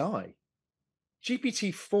AI.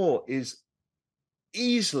 GPT-4 is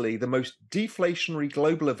easily the most deflationary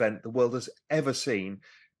global event the world has ever seen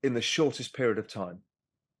in the shortest period of time.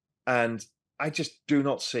 And I just do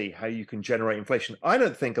not see how you can generate inflation. I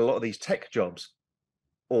don't think a lot of these tech jobs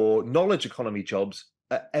or knowledge economy jobs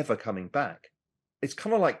are ever coming back. It's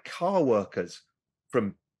kind of like car workers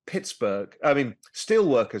from Pittsburgh. I mean, steel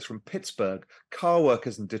workers from Pittsburgh, car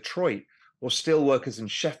workers in Detroit, or steel workers in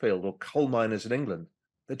Sheffield, or coal miners in England.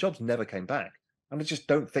 Their jobs never came back. And I just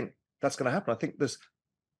don't think that's going to happen. I think there's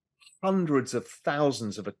hundreds of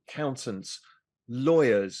thousands of accountants,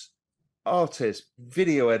 lawyers, artists,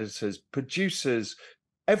 video editors, producers,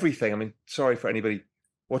 everything. I mean, sorry for anybody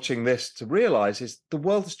watching this to realize is the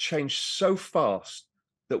world has changed so fast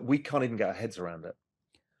that we can't even get our heads around it.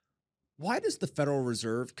 Why does the Federal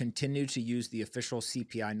Reserve continue to use the official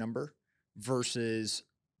CPI number versus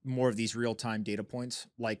more of these real-time data points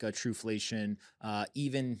like a trueflation,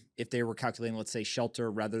 even if they were calculating, let's say, shelter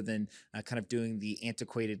rather than kind of doing the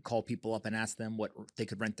antiquated call people up and ask them what they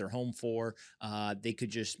could rent their home for? They could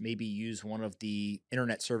just maybe use one of the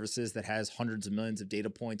internet services that has hundreds of millions of data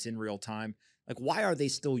points in real time. Like, why are they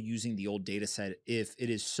still using the old data set if it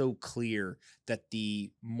is so clear that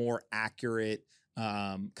the more accurate,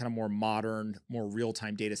 kind of more modern, more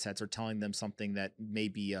real-time data sets are telling them something that may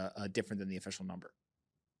be different than the official number?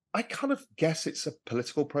 I kind of guess it's a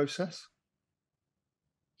political process.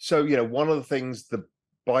 So, one of the things the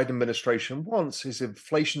Biden administration wants is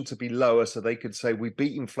inflation to be lower so they could say, we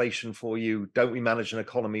beat inflation for you. Don't we manage an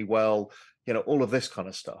economy well? All of this kind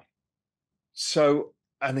of stuff. So,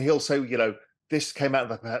 and he'll say, this came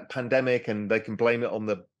out of the pandemic and they can blame it on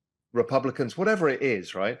the Republicans, whatever it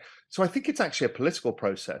is, right? So I think it's actually a political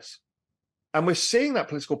process. And we're seeing that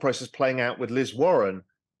political process playing out with Liz Warren,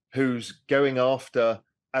 who's going after,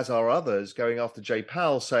 as are others, going after Jay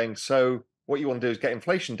Powell, saying, so what you want to do is get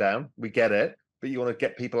inflation down. We get it, but you want to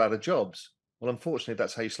get people out of jobs. Well, unfortunately,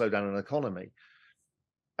 that's how you slow down an economy.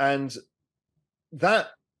 And that is a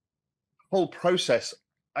political process. whole process,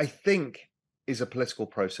 I think, is a political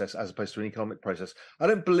process as opposed to an economic process. I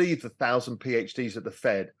don't believe the 1,000 PhDs at the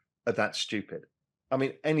Fed are that stupid. I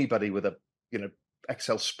mean, anybody with a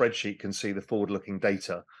Excel spreadsheet can see the forward-looking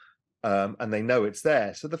data, and they know it's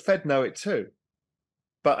there. So the Fed know it too.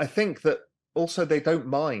 But I think that also they don't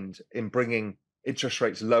mind in bringing interest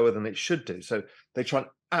rates lower than it should do. So they try and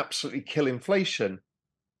absolutely kill inflation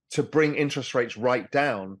to bring interest rates right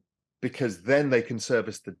down, because then they can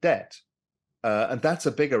service the debt. And that's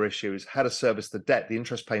a bigger issue, is how to service the debt, the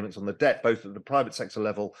interest payments on the debt, both at the private sector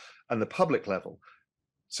level and the public level.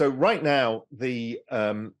 So right now, the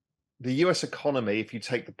US economy, if you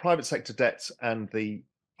take the private sector debts and the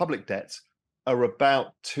public debts, are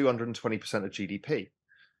about 220% of GDP.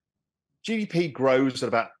 GDP grows at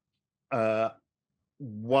about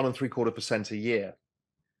 1.75% a year.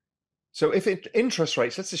 So if interest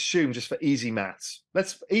rates, let's assume just for easy maths,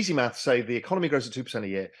 say the economy grows at 2% a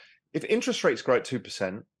year. If interest rates grow at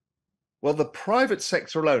 2%, well, the private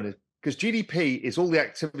sector alone, because GDP is all the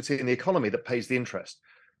activity in the economy that pays the interest.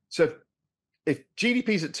 So if GDP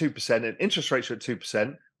is at 2% and interest rates are at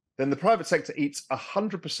 2%, then the private sector eats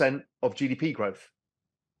 100% of GDP growth.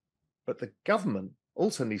 But the government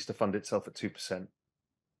also needs to fund itself at 2%.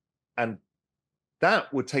 And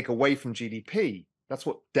that would take away from GDP. That's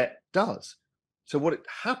what debt does. So what it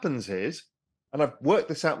happens is, and I've worked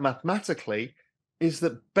this out mathematically, is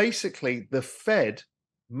that basically the Fed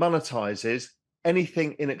monetizes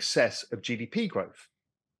anything in excess of GDP growth.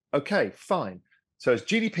 Okay, fine. So as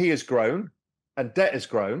GDP has grown and debt has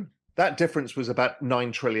grown, that difference was about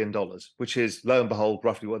 $9 trillion, which is, lo and behold,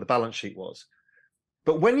 roughly what the balance sheet was.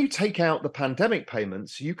 But when you take out the pandemic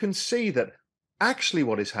payments, you can see that actually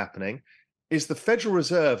what is happening is the Federal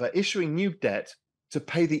Reserve are issuing new debt to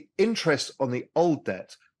pay the interest on the old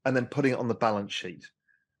debt and then putting it on the balance sheet.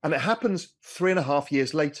 And it happens 3.5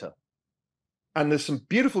 years later. And there's some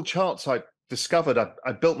beautiful charts I discovered,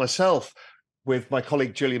 I built myself with my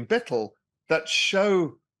colleague Julian Bittle, that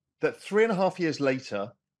show that 3.5 years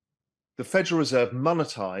later, the Federal Reserve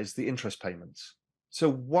monetized the interest payments.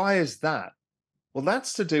 So why is that? Well,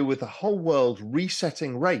 that's to do with the whole world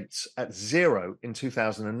resetting rates at zero in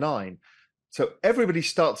 2009. So everybody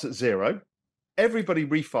starts at zero, everybody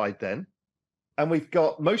refied then, and we've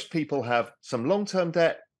got, most people have some long-term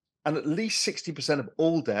debt, and at least 60% of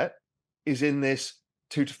all debt is in this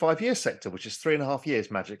 2 to 5 year sector, which is 3.5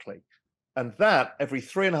 years magically. And that every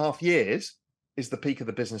 3.5 years is the peak of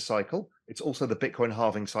the business cycle. It's also the Bitcoin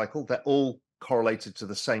halving cycle. They're all correlated to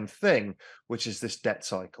the same thing, which is this debt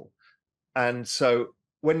cycle. And so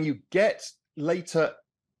when you get later,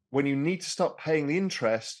 when you need to start paying the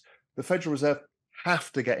interest, the Federal Reserve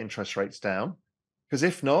have to get interest rates down, because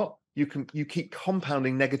if not, you keep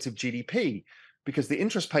compounding negative GDP, because the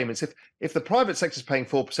interest payments, if the private sector is paying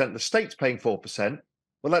 4%, the state's paying 4%,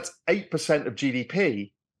 well, that's 8% of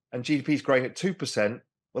GDP, and GDP is growing at 2%,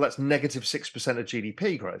 well, that's negative 6% of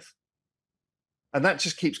GDP growth. And that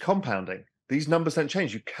just keeps compounding. These numbers don't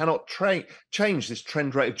change. You cannot change this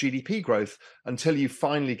trend rate of GDP growth until you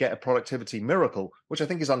finally get a productivity miracle, which I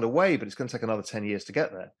think is underway, but it's going to take another 10 years to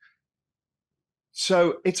get there.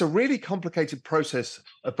 So it's a really complicated process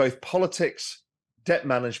of both politics, debt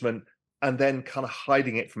management, and then kind of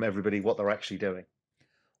hiding it from everybody what they're actually doing.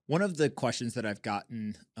 One of the questions that I've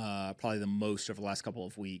gotten probably the most over the last couple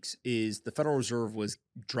of weeks is the Federal Reserve was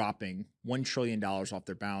dropping $1 trillion off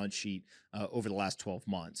their balance sheet over the last 12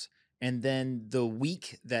 months. And then the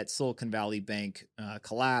week that Silicon Valley Bank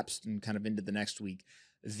collapsed and kind of into the next week,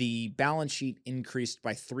 the balance sheet increased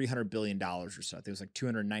by $300 billion or so. I think it was like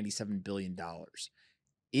 $297 billion.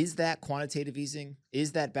 Is that quantitative easing?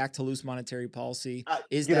 Is that back to loose monetary policy?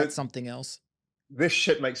 Is that something else? This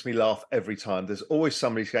shit makes me laugh every time. There's always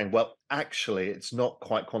somebody saying, well, actually, it's not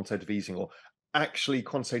quite quantitative easing, or actually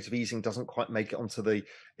quantitative easing doesn't quite make it into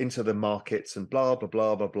the markets, and blah, blah,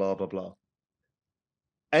 blah, blah, blah, blah, blah.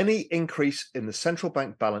 Any increase in the central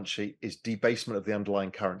bank balance sheet is debasement of the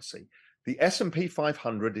underlying currency. The S&P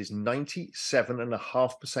 500 is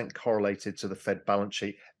 97.5% correlated to the Fed balance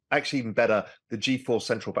sheet. Actually, even better, the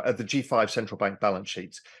G5 central bank balance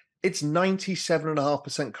sheets. It's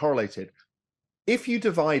 97.5% correlated. If you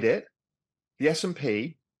divide it, the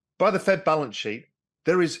S&P, by the Fed balance sheet,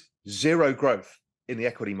 there is zero growth in the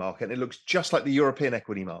equity market, and it looks just like the European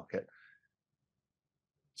equity market.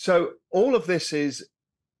 So all of this is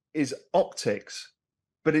optics,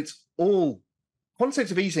 but it's all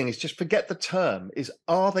quantitative easing. Is just, forget the term, is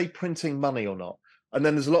are they printing money or not? And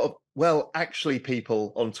then there's a lot of, well, actually,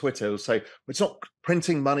 people on Twitter will say, it's not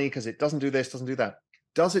printing money because it doesn't do this, doesn't do that.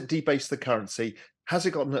 Does it debase the currency? Has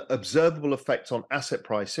it got an observable effect on asset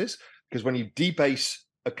prices? Because when you debase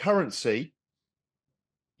a currency,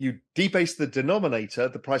 you debase the denominator,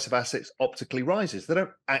 the price of assets optically rises. They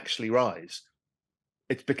don't actually rise.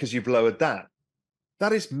 It's because you've lowered that.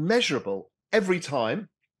 That is measurable every time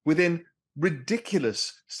within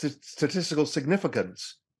ridiculous statistical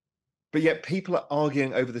significance. But yet people are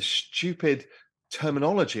arguing over the stupid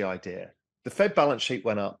terminology idea. The Fed balance sheet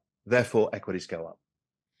went up, therefore equities go up.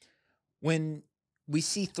 When we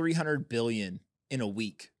see 300 billion in a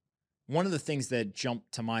week, one of the things that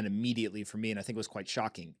jumped to mind immediately for me, and I think was quite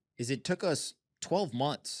shocking, is it took us 12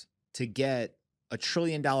 months to get $1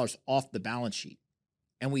 trillion off the balance sheet.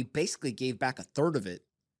 And we basically gave back a third of it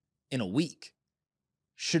in a week.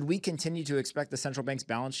 Should we continue to expect the central bank's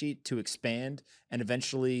balance sheet to expand and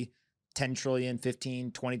eventually 10 trillion,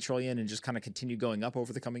 15, 20 trillion, and just kind of continue going up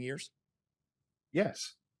over the coming years?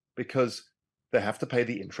 Yes, because they have to pay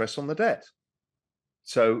the interest on the debt.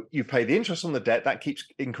 So you pay the interest on the debt, that keeps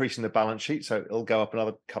increasing the balance sheet. So it'll go up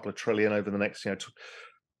another couple of trillion over the next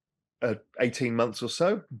 18 months or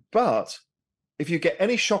so. But if you get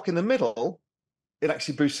any shock in the middle, it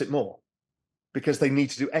actually boosts it more because they need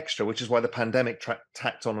to do extra, which is why the pandemic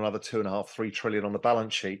tacked on another 2.5, 3 trillion on the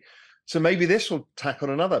balance sheet. So maybe this will tack on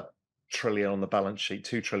another trillion on the balance sheet,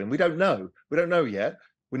 2 trillion. We don't know. We don't know yet.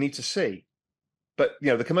 We need to see. But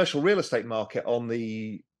the commercial real estate market on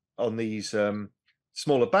these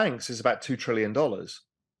smaller banks is about $2 trillion.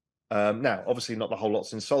 Now, obviously, not the whole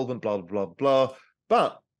lot's insolvent, blah, blah, blah,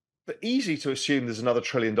 blah. But easy to assume there's another $1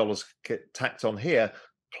 trillion tacked on here,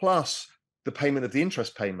 plus the payment of the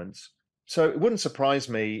interest payments. So it wouldn't surprise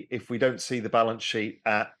me if we don't see the balance sheet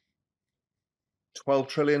at $12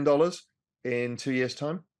 trillion in 2 years'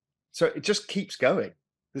 time. So it just keeps going.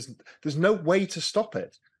 There's no way to stop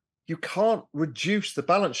it. You can't reduce the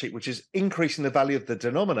balance sheet, which is increasing the value of the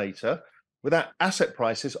denominator, without asset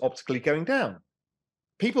prices optically going down.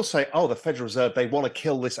 People say, oh, the Federal Reserve, they want to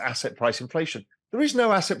kill this asset price inflation. There is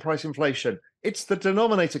no asset price inflation. It's the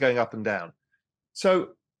denominator going up and down. So,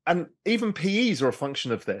 and even PEs are a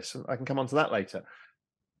function of this. And I can come on to that later.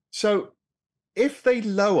 So if they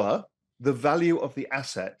lower the value of the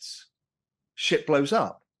assets, shit blows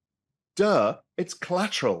up. Duh, it's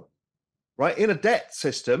collateral, right? In a debt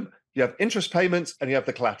system, you have interest payments and you have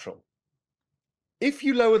the collateral. If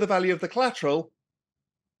you lower the value of the collateral,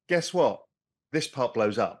 guess what? This part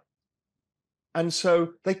blows up. And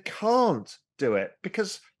so they can't do it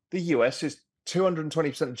because the US is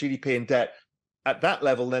 220% of GDP in debt. At that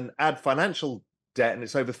level, then add financial debt and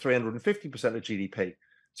it's over 350% of GDP.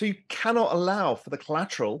 So you cannot allow for the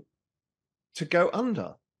collateral to go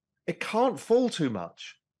under. It can't fall too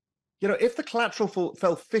much. If the collateral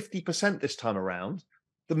fell 50% this time around,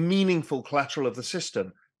 the meaningful collateral of the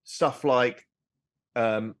system, stuff like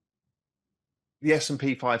the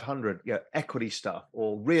S&P 500, equity stuff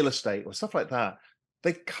or real estate or stuff like that,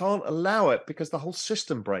 they can't allow it because the whole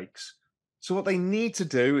system breaks. So what they need to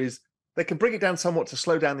do is they can bring it down somewhat to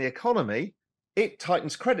slow down the economy. It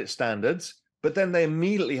tightens credit standards, but then they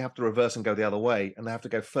immediately have to reverse and go the other way, and they have to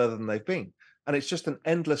go further than they've been. And it's just an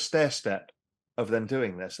endless stair step of them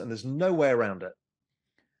doing this, and there's no way around it.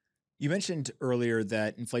 You mentioned earlier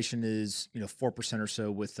that inflation is 4% or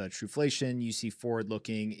so with Truflation. You see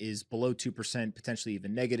forward-looking is below 2%, potentially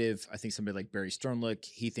even negative. I think somebody like Barry Sternlicht,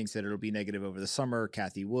 he thinks that it'll be negative over the summer.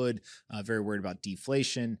 Kathy Wood, very worried about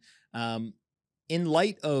deflation. In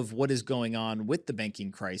light of what is going on with the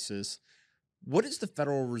banking crisis, what does the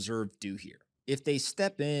Federal Reserve do here? If they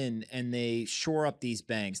step in and they shore up these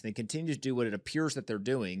banks, they continue to do what it appears that they're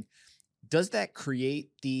doing, does that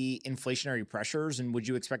create the inflationary pressures? And would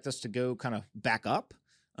you expect us to go kind of back up?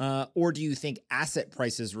 Or do you think asset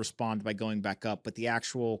prices respond by going back up, but the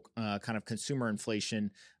actual kind of consumer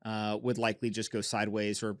inflation would likely just go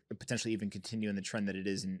sideways or potentially even continue in the trend that it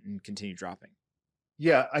is and continue dropping?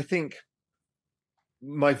 Yeah, I think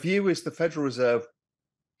my view is the Federal Reserve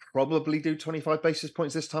probably do 25 basis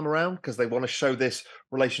points this time around because they want to show this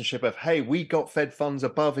relationship of, hey, we got Fed funds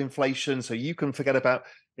above inflation, so you can forget about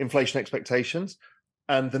inflation expectations.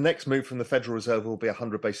 And the next move from the Federal Reserve will be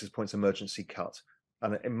 100 basis points emergency cut.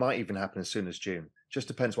 And it might even happen as soon as June. Just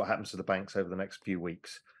depends what happens to the banks over the next few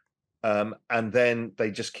weeks. And then they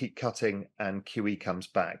just keep cutting and QE comes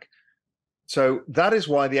back. So that is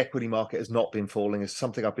why the equity market has not been falling. Is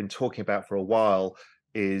something I've been talking about for a while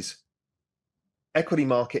is equity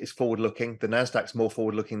market is forward-looking. The Nasdaq's more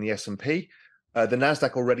forward-looking than the S&P. The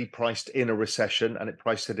Nasdaq already priced in a recession, and it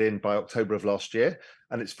priced it in by October of last year.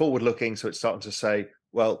 And it's forward-looking, so it's starting to say,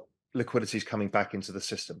 well, liquidity is coming back into the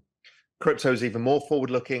system. Crypto is even more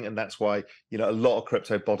forward-looking, and that's why a lot of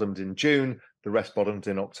crypto bottomed in June. The rest bottomed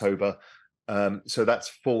in October. So that's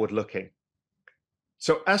forward-looking.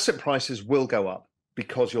 So asset prices will go up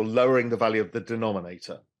because you're lowering the value of the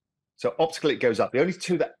denominator. So optically, it goes up. The only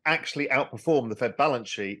two that actually outperform the Fed balance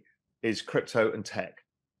sheet is crypto and tech,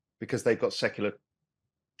 because they've got secular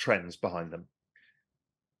trends behind them.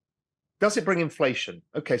 Does it bring inflation?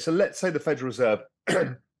 Okay, so let's say the Federal Reserve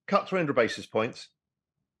cut 300 basis points,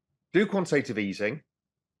 do quantitative easing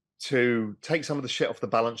to take some of the shit off the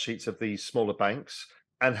balance sheets of these smaller banks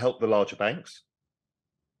and help the larger banks.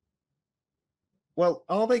 Well,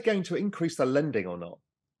 are they going to increase their lending or not?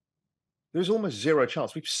 There's almost zero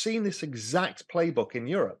chance. We've seen this exact playbook in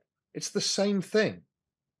Europe. It's the same thing.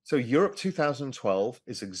 So Europe 2012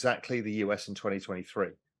 is exactly the US in 2023.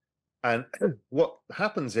 And what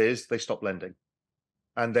happens is they stop lending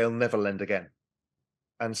and they'll never lend again.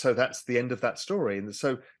 And so that's the end of that story. And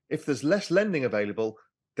so if there's less lending available,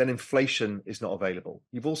 then inflation is not available.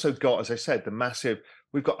 You've also got, as I said,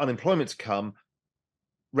 we've got unemployment to come,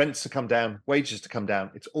 rents to come down, wages to come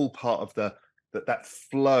down. It's all part of that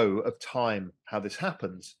flow of time, how this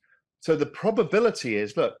happens. So the probability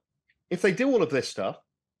is, look, if they do all of this stuff,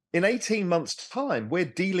 in 18 months' time, we're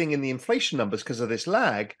dealing in the inflation numbers because of this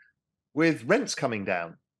lag with rents coming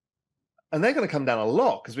down. And they're going to come down a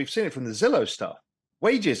lot because we've seen it from the Zillow stuff.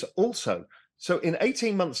 Wages also. So in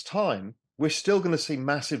 18 months' time, we're still going to see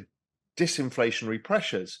massive disinflationary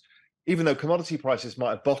pressures, even though commodity prices might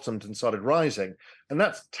have bottomed and started rising. And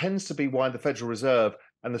that tends to be why the Federal Reserve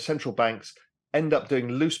and the central banks end up doing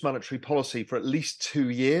loose monetary policy for at least 2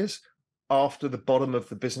 years after the bottom of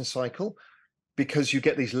the business cycle, because you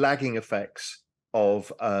get these lagging effects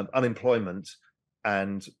of unemployment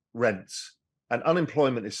and rents. And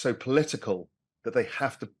unemployment is so political that they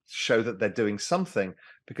have to show that they're doing something,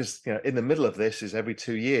 because in the middle of this is every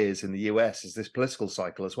 2 years in the US is this political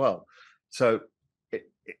cycle as well. So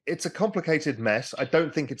it's a complicated mess. I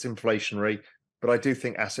don't think it's inflationary, but I do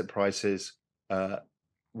think asset prices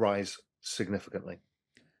rise significantly.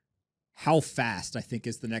 How fast, I think,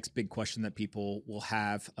 is the next big question that people will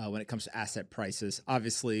have when it comes to asset prices.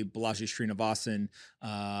 Obviously, Balaji Srinivasan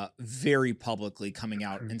very publicly coming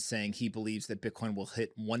out and saying he believes that Bitcoin will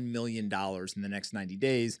hit $1 million in the next 90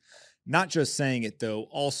 days. Not just saying it, though.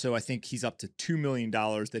 Also, I think he's up to $2 million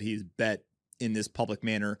that he's bet in this public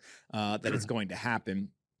manner that it's going to happen.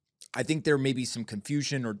 I think there may be some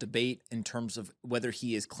confusion or debate in terms of whether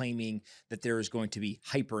he is claiming that there is going to be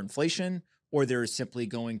hyperinflation, or there is simply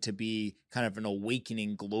going to be kind of an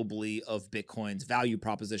awakening globally of Bitcoin's value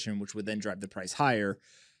proposition, which would then drive the price higher.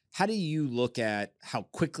 How do you look at how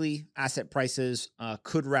quickly asset prices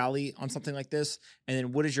could rally on something like this? And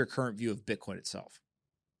then what is your current view of Bitcoin itself?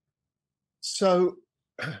 So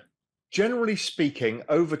generally speaking,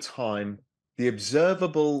 over time, the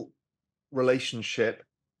observable relationship,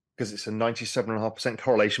 because it's a 97.5%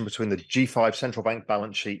 correlation between the G5 central bank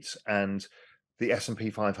balance sheets and the S&P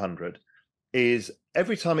 500, is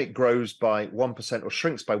every time it grows by 1% or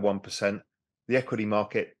shrinks by 1%, the equity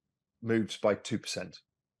market moves by 2%.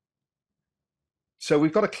 So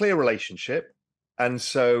we've got a clear relationship. And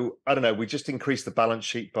so, I don't know, we just increased the balance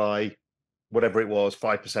sheet by whatever it was,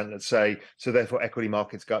 5%, let's say. So therefore, equity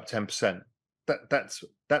markets go up 10%.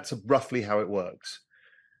 That's roughly how it works.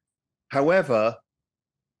 However,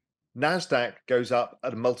 NASDAQ goes up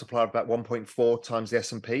at a multiplier of about 1.4 times the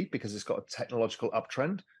S&P because it's got a technological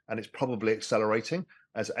uptrend, and it's probably accelerating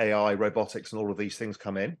as AI, robotics, and all of these things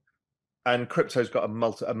come in. And crypto's got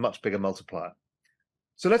a much bigger multiplier.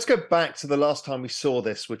 So let's go back to the last time we saw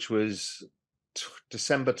this, which was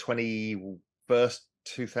December 21st,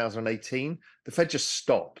 2018. The Fed just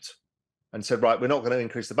stopped and said, right, we're not going to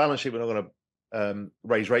increase the balance sheet. We're not going to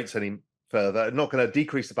raise rates any further. Not going to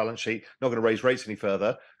decrease the balance sheet. Not going to raise rates any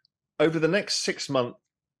further. Over the next 6 months,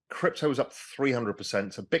 crypto was up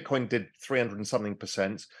 300%. So Bitcoin did 300 and something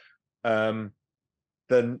percent. The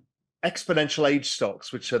exponential age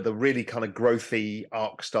stocks, which are the really kind of growthy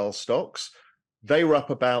ARK style stocks, they were up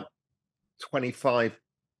about 30%.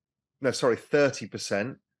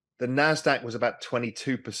 The NASDAQ was about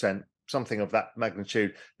 22%, something of that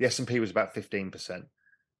magnitude. The S&P was about 15%.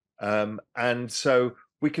 And so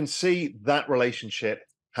we can see that relationship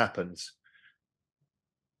happens.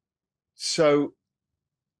 So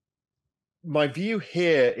my view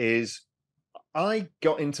here is I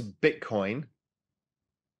got into Bitcoin.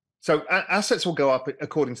 So assets will go up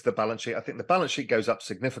according to the balance sheet. I think the balance sheet goes up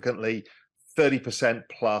significantly, 30%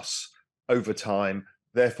 plus over time.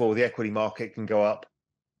 Therefore, the equity market can go up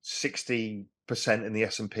 60% in the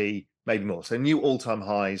S&P, maybe more. So new all-time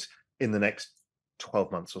highs in the next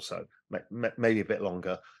 12 months or so, maybe a bit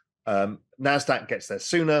longer. NASDAQ gets there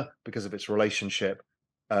sooner because of its relationship.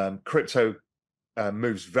 Crypto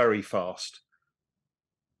moves very fast.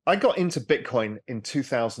 I got into Bitcoin in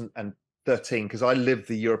 2000, and 2013 because I lived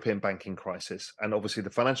the European banking crisis and obviously the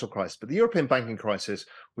financial crisis. But the European banking crisis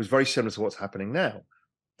was very similar to what's happening now.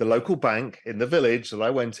 The local bank in the village that I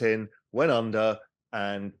went in went under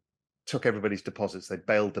and took everybody's deposits. They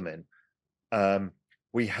bailed them in.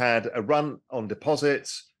 We had a run on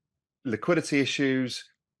deposits, liquidity issues.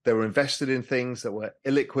 They were invested in things that were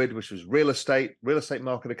illiquid, which was real estate. Real estate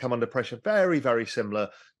market had come under pressure. Very, very similar.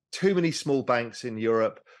 Too many small banks in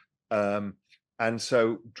Europe. And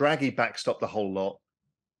so Draghi backstopped the whole lot.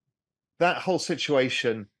 That whole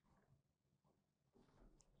situation,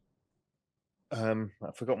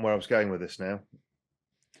 I've forgotten where I was going with this now.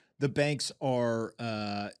 The banks are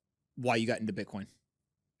why you got into Bitcoin.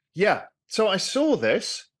 Yeah. So I saw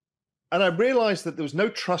this and I realized that there was no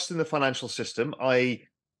trust in the financial system.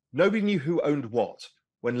 Nobody knew who owned what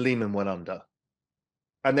when Lehman went under.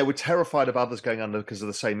 And they were terrified of others going under because of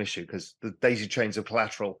the same issue, because the daisy chains of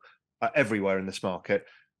collateral are everywhere in this market.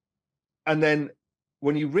 And then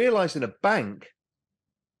when you realize in a bank,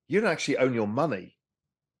 you don't actually own your money.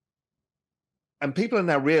 And people are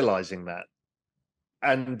now realizing that.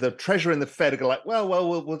 And the Treasury and the Fed are like, well,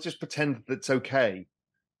 we'll just pretend that's okay.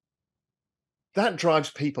 That drives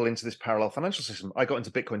people into this parallel financial system. I got into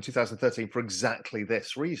Bitcoin in 2013 for exactly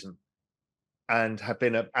this reason and have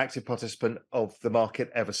been an active participant of the market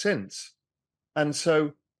ever since. And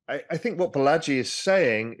so I think what Balaji is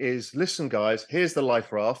saying is, listen, guys, here's the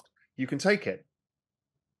life raft. You can take it.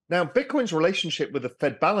 Now, Bitcoin's relationship with the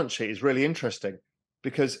Fed balance sheet is really interesting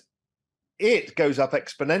because it goes up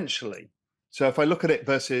exponentially. So if I look at it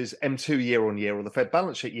versus M2 year on year or the Fed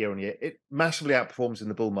balance sheet year on year, it massively outperforms in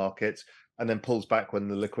the bull markets and then pulls back when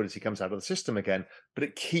the liquidity comes out of the system again, but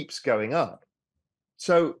it keeps going up.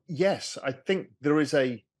 So yes, I think there is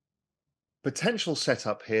a potential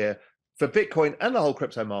setup here for Bitcoin and the whole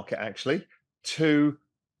crypto market actually to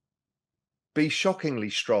be shockingly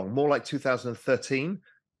strong, more like 2013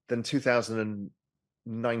 than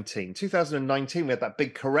 2019. 2019, we had that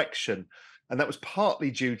big correction, and that was partly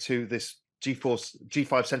due to this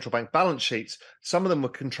G5 central bank balance sheets. Some of them were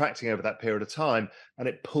contracting over that period of time, and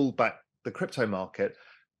it pulled back the crypto market.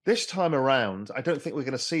 This time around, I don't think we're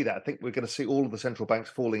going to see that. I think we're going to see all of the central banks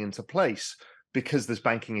falling into place because there's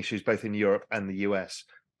banking issues both in Europe and the US,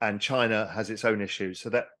 and China has its own issues. So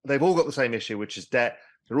that they've all got the same issue, which is debt.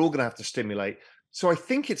 They're all going to have to stimulate. So I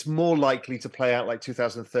think it's more likely to play out like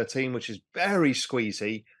 2013, which is very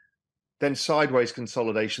squeezy, then sideways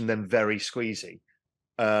consolidation, then very squeezy.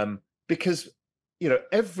 Because,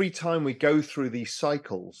 every time we go through these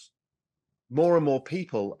cycles, more and more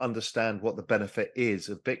people understand what the benefit is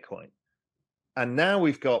of Bitcoin. And now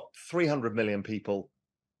we've got 300 million people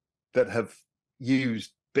that have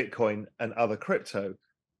used Bitcoin and other crypto.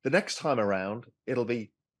 The next time around, it'll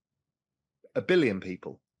be 1 billion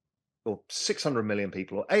people or 600 million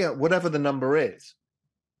people or whatever the number is.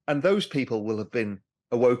 And those people will have been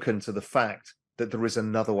awoken to the fact that there is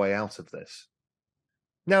another way out of this.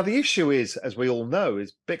 Now, the issue is, as we all know,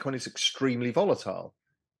 is Bitcoin is extremely volatile.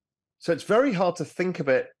 So it's very hard to think of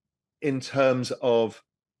it in terms of,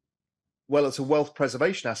 well, it's a wealth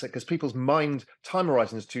preservation asset because people's time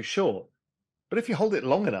horizon is too short. But if you hold it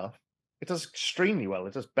long enough, it does extremely well.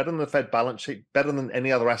 It does better than the Fed balance sheet, better than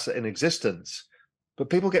any other asset in existence. But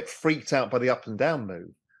people get freaked out by the up and down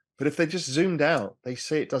move. But if they just zoomed out, they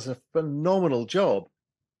see it does a phenomenal job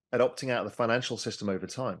at opting out of the financial system over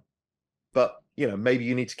time. But, maybe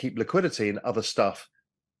you need to keep liquidity and other stuff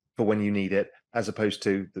for when you need it, as opposed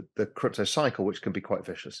to the crypto cycle, which can be quite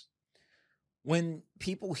vicious. When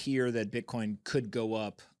people hear that Bitcoin could go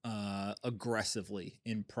up aggressively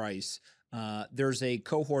in price, there's a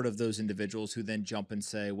cohort of those individuals who then jump and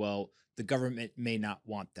say, well, the government may not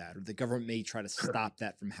want that, or the government may try to stop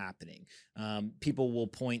that from happening. People will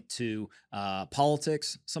point to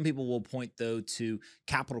politics. Some people will point, though, to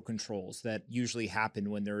capital controls that usually happen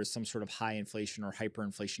when there is some sort of high inflation or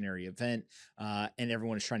hyperinflationary event, and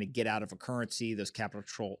everyone is trying to get out of a currency. Those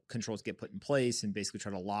capital controls get put in place and basically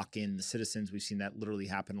try to lock in the citizens. We've seen that literally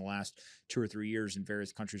happen in the last 2 or 3 years in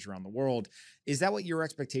various countries around the world. Is that what your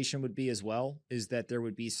expectation would be as well? Is that there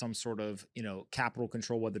would be some sort of, capital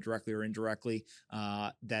control, whether directly or indirectly,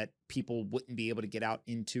 that people wouldn't be able to get out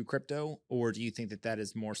into crypto? Or do you think that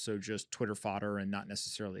is more so just Twitter fodder and not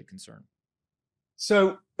necessarily a concern?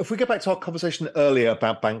 So if we get back to our conversation earlier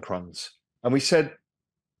about bank runs, and we said,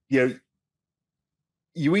 you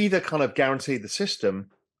either kind of guarantee the system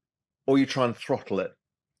or you try and throttle it.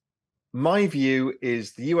 My view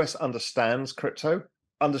is the US understands crypto,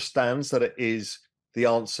 understands that it is the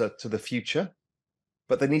answer to the future,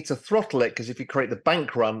 but they need to throttle it because if you create the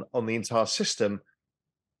bank run on the entire system,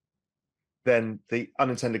 then the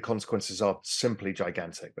unintended consequences are simply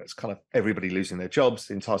gigantic. That's kind of everybody losing their jobs,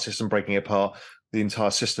 the entire system breaking apart, the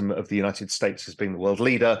entire system of the United States as being the world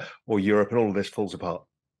leader, or Europe, and all of this falls apart.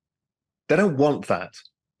 They don't want that,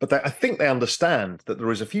 but I think they understand that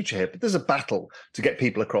there is a future here, but there's a battle to get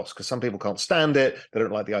people across, because some people can't stand it, they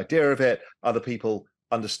don't like the idea of it, other people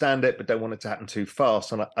understand it but don't want it to happen too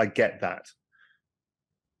fast, and I get that.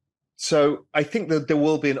 So I think that there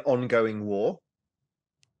will be an ongoing war,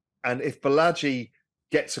 and if Balaji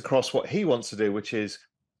gets across what he wants to do, which is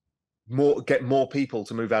get more people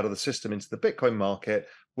to move out of the system into the Bitcoin market,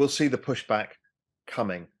 we'll see the pushback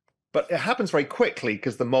coming. But it happens very quickly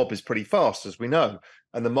because the mob is pretty fast, as we know.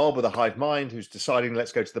 And the mob with a hive mind who's deciding,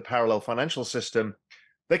 let's go to the parallel financial system,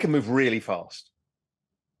 they can move really fast.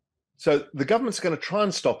 So the government's going to try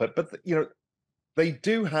and stop it. But, they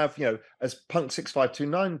do have, as Punk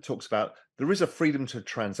 6529 talks about, there is a freedom to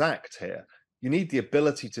transact here. You need the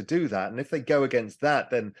ability to do that. And if they go against that,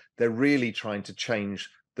 then they're really trying to change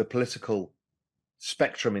the political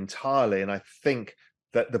spectrum entirely. And I think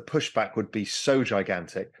that the pushback would be so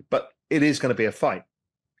gigantic, but it is going to be a fight.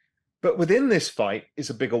 But within this fight is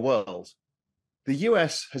a bigger world. The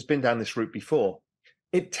US has been down this route before.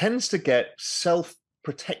 It tends to get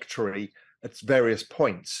self-protectory at various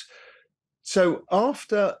points. So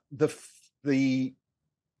after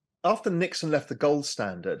after Nixon left the gold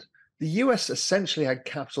standard, the US essentially had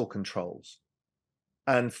capital controls,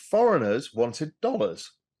 and foreigners wanted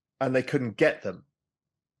dollars and they couldn't get them.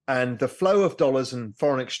 And the flow of dollars and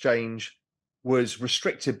foreign exchange was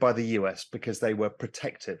restricted by the US because they were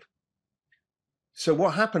protective. So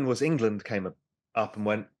what happened was England came up and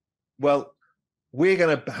went, well, we're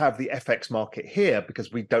going to have the FX market here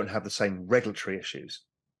because we don't have the same regulatory issues.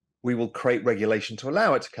 We will create regulation to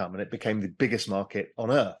allow it to come, and it became the biggest market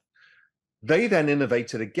on earth. They then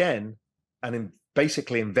innovated again and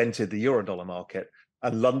basically invented the Eurodollar market,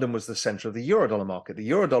 and London was the center of the Eurodollar market. The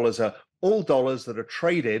Eurodollars are all dollars that are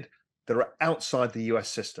traded that are outside the US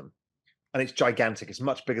system, and it's gigantic. It's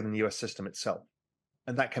much bigger than the US system itself,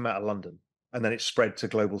 and that came out of London, and then it spread to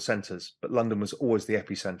global centers, but London was always the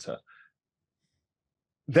epicenter.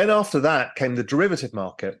 Then after that came the derivative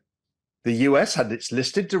market. The US had its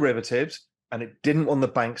listed derivatives, and it didn't want the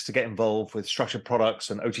banks to get involved with structured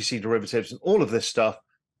products and OTC derivatives and all of this stuff.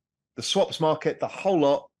 The swaps market, the whole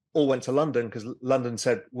lot, all went to London because London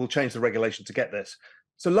said, we'll change the regulation to get this.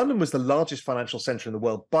 So London was the largest financial center in the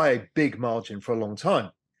world by a big margin for a long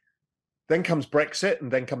time. Then comes Brexit,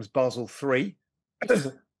 and then comes Basel III.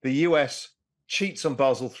 The US cheats on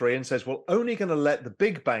Basel III and says, we're only going to let the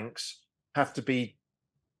big banks have to be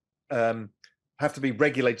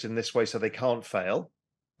regulated in this way so they can't fail.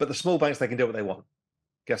 But the small banks, they can do what they want.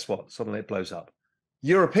 Guess what? Suddenly it blows up.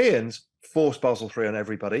 Europeans forced Basel III on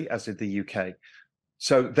everybody, as did the UK.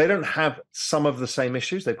 So they don't have some of the same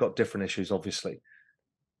issues. They've got different issues, obviously.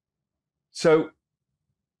 So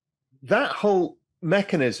that whole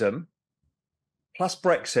mechanism, plus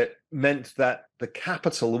Brexit, meant that the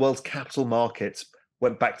world's capital markets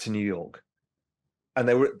went back to New York. And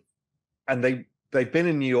they've been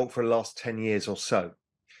in New York for the last 10 years or so.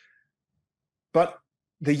 But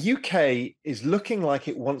the UK is looking like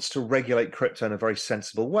it wants to regulate crypto in a very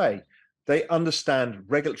sensible way. They understand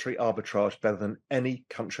regulatory arbitrage better than any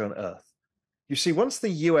country on earth. You see, once the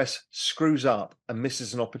US screws up and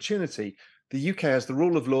misses an opportunity, the UK has the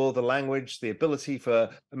rule of law, the language, the ability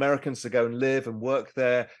for Americans to go and live and work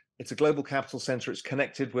there. It's a global capital center. It's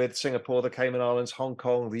connected with Singapore, the Cayman Islands, Hong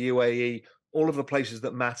Kong, the UAE, all of the places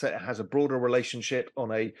that matter. It has a broader relationship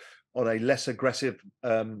on a less aggressive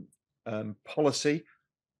policy.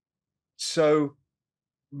 So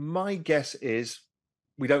my guess is,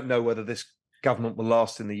 we don't know whether this government will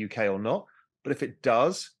last in the UK or not, but if it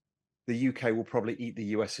does, the UK will probably eat the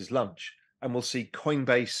US's lunch, and we'll see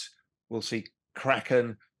Coinbase, we'll see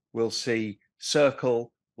Kraken, we'll see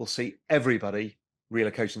Circle, we'll see everybody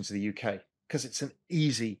relocating to the UK, because it's an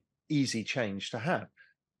easy change to have.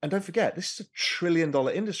 And don't forget, this is $1 trillion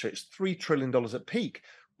industry. It's $3 trillion at peak.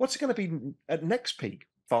 What's it going to be at next peak?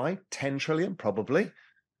 5, 10 trillion, probably.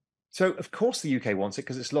 So, of course, the UK wants it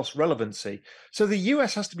because it's lost relevancy. So the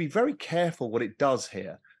US has to be very careful what it does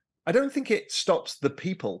here. I don't think it stops the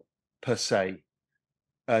people, per se,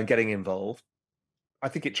 getting involved. I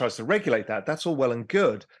think it tries to regulate that. That's all well and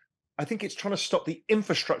good. I think it's trying to stop the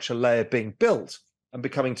infrastructure layer being built and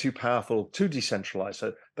becoming too powerful, too decentralized.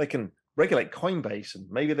 So they can regulate Coinbase and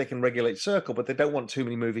maybe they can regulate Circle, but they don't want too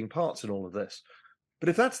many moving parts in all of this. But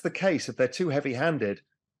if that's the case, if they're too heavy-handed,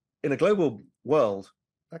 in a global world,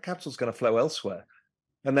 that capital's going to flow elsewhere.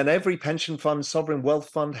 And then every pension fund, sovereign wealth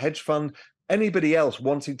fund, hedge fund, anybody else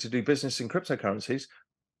wanting to do business in cryptocurrencies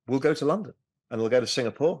will go to London, and they'll go to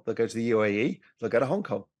Singapore, they'll go to the UAE, they'll go to Hong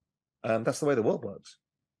Kong. That's the way the world works.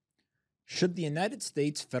 Should the United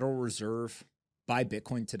States Federal Reserve buy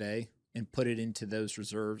Bitcoin today and put it into those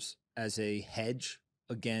reserves as a hedge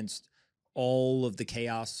against all of the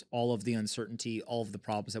chaos, all of the uncertainty, all of the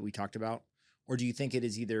problems that we talked about? Or do you think it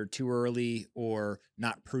is either too early or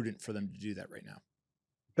not prudent for them to do that right now?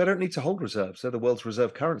 They don't need to hold reserves. They're the world's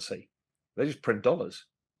reserve currency. They just print dollars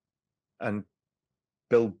and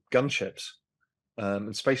build gunships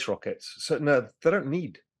and space rockets. So no, they don't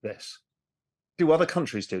need this. Do other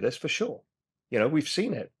countries do this? For sure. You know, we've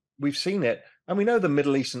seen it. We've seen it. And we know the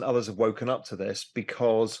Middle East and others have woken up to this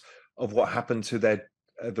because of what happened to their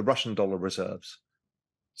the Russian dollar reserves.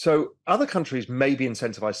 So other countries may be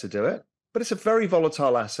incentivized to do it, but it's a very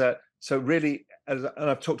volatile asset. So really, and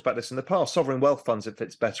I've talked about this in the past, sovereign wealth funds it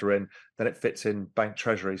fits better in than it fits in bank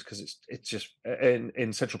treasuries, because it's just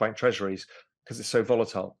in central bank treasuries because it's so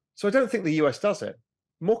volatile. So I don't think the US does it.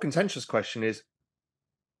 More contentious question is,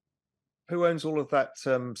 who owns all of that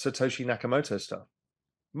Satoshi Nakamoto stuff?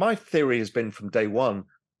 My theory has been from day one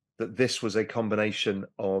that this was a combination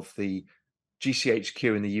of the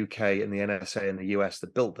GCHQ in the UK and the NSA in the US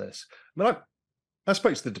that built this. I mean, I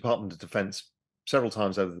spoke to the Department of Defense several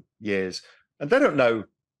times over the years, and they don't know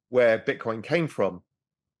where Bitcoin came from,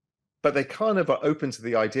 but they kind of are open to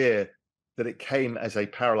the idea that it came as a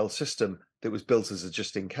parallel system that was built as a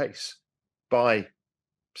just in case by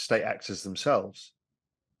state actors themselves,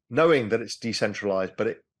 knowing that it's decentralized,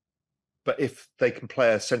 but if they can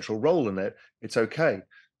play a central role in it, it's okay.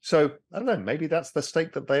 So I don't know, maybe that's the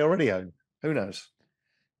stake that they already own. Who knows?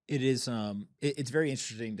 It is. It's very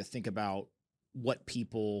interesting to think about what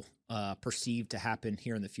people perceive to happen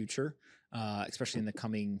here in the future, especially in the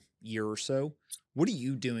coming year or so. What are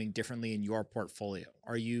you doing differently in your portfolio?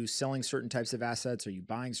 Are you selling certain types of assets? Are you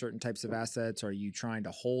buying certain types of assets? Are you trying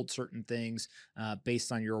to hold certain things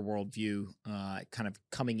based on your worldview, kind of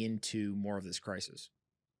coming into more of this crisis?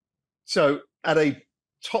 So at a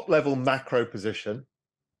top level macro position,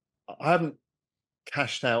 I haven't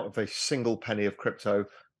cashed out of a single penny of crypto.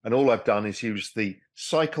 And all I've done is use the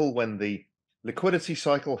cycle when the liquidity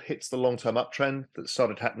cycle hits the long-term uptrend that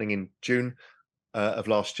started happening in June of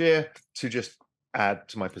last year to just add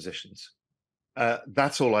to my positions.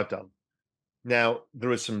 That's all I've done. Now,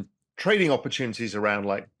 there are some trading opportunities around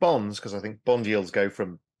like bonds, because I think bond yields go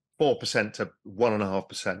from 4% to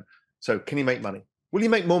 1.5%. So can you make money? Will you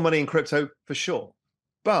make more money in crypto? For sure.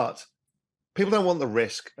 But people don't want the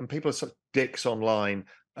risk, and people are such dicks online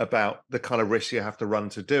about the kind of risk you have to run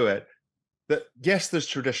to do it, that yes, there's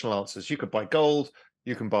traditional answers. You could buy gold,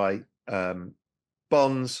 you can buy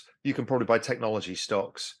bonds, you can probably buy technology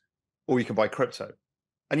stocks, or you can buy crypto.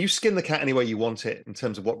 And you skin the cat any way you want it in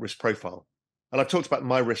terms of what risk profile. And I've talked about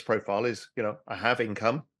my risk profile is, you know, I have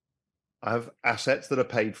income, I have assets that are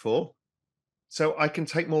paid for, so I can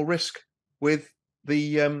take more risk with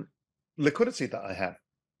the liquidity that I have.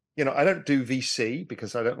 You know, I don't do VC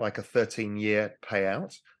because I don't like a 13-year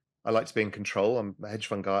payout. I like to be in control. I'm a hedge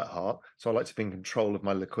fund guy at heart, so I like to be in control of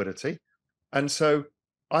my liquidity. And so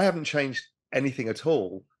I haven't changed anything at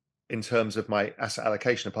all in terms of my asset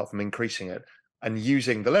allocation, apart from increasing it and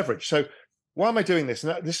using the leverage. So why am I doing this?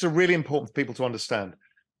 And this is really important for people to understand.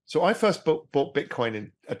 So I first bought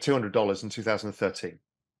Bitcoin at $200 in 2013.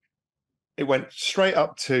 It went straight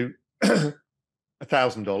up to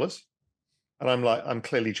 $1,000. And I'm like, I'm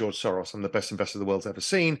clearly George Soros. I'm the best investor the world's ever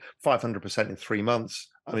seen. 500% in 3 months.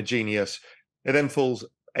 I'm a genius. It then falls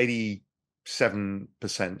 87%.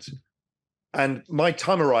 And my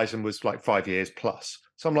time horizon was like 5 years plus.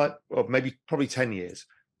 So I'm like, well, probably 10 years,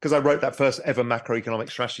 because I wrote that first ever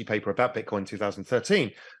macroeconomic strategy paper about Bitcoin in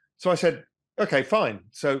 2013. So I said, okay, fine.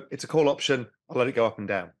 So it's a call option. I'll let it go up and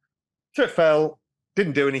down. So it fell,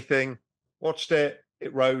 didn't do anything, watched it.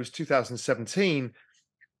 It rose 2017.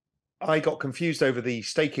 I got confused over the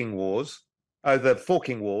staking wars, the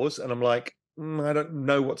forking wars. And I'm like, I don't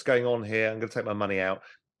know what's going on here. I'm going to take my money out.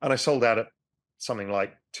 And I sold out at something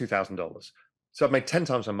like $2,000. So I've made 10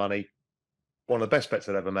 times my money, one of the best bets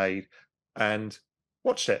I'd ever made, and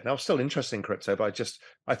watched it. Now, I'm still interested in crypto, but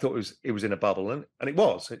I thought it was in a bubble, and it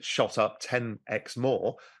was. It shot up 10x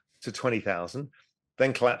more to 20,000,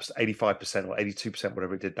 then collapsed 85% or 82%,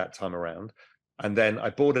 whatever it did that time around. And then I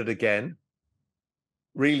bought it again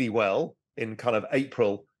really well in kind of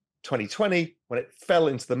April 2020 when it fell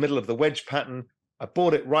into the middle of the wedge pattern. I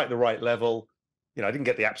bought it right at the right level. You know, I didn't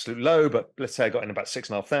get the absolute low, but let's say I got in about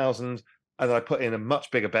 6,500, and then I put in a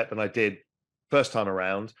much bigger bet than I did first time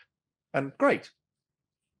around, and great.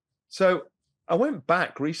 So I went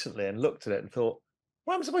back recently and looked at it and thought,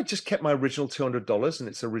 what happens if I just kept my original $200 in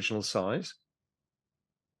its original size?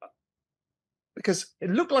 because it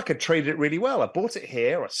looked like I traded it really well. I bought it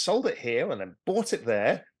here, I sold it here, and then bought it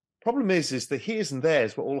there. Problem is the heres and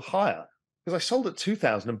theirs were all higher because I sold at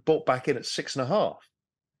 2,000 and bought back in at 6.5.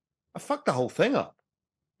 I fucked the whole thing up.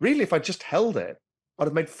 Really, if I just held it, I'd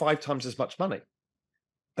have made 5 times as much money.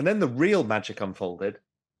 And then the real magic unfolded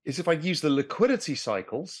is if I use the liquidity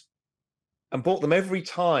cycles and bought them every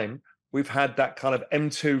time we've had that kind of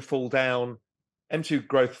M2 fall down, M2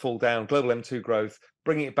 growth fall down, global M2 growth,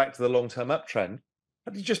 bringing it back to the long-term uptrend,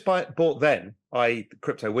 had you just bought then, i.e. the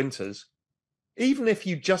crypto winters, even if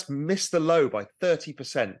you just missed the low by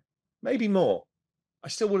 30%, maybe more, I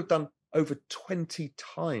still would have done over 20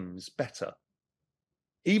 times better.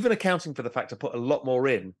 Even accounting for the fact I put a lot more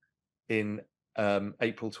in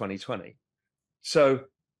April 2020. So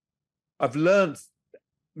I've learned,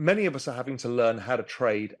 many of us are having to learn how to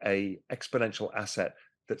trade a exponential asset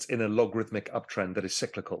that's in a logarithmic uptrend that is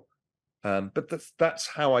cyclical. But that's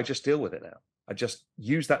how I just deal with it now. I just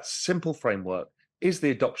use that simple framework. Is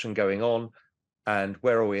the adoption going on? And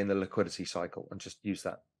where are we in the liquidity cycle? And just use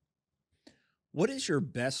that. What is your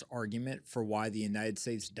best argument for why the United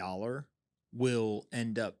States dollar will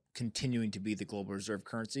end up continuing to be the global reserve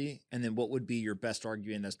currency? And then what would be your best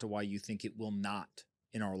argument as to why you think it will not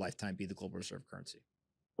in our lifetime be the global reserve currency?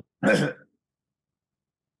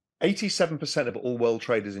 87% of all world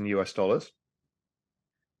trade is in US dollars.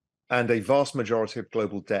 And a vast majority of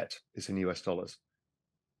global debt is in US dollars.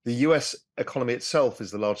 The US economy itself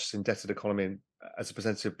is the largest indebted economy as a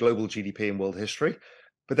percentage of global GDP in world history.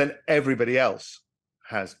 But then everybody else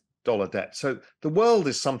has dollar debt. So the world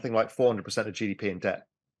is something like 400% of GDP in debt,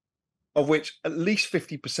 of which at least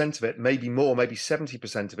 50% of it, maybe more, maybe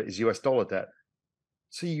 70% of it is US dollar debt.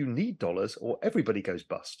 So you need dollars or everybody goes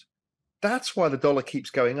bust. That's why the dollar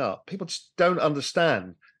keeps going up. People just don't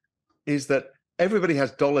understand is that everybody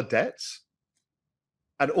has dollar debts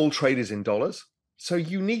and all trade is in dollars. So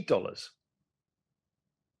you need dollars.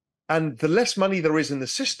 And the less money there is in the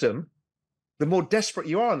system, the more desperate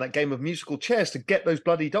you are in that game of musical chairs to get those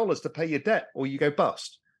bloody dollars to pay your debt or you go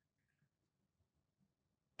bust.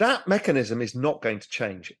 That mechanism is not going to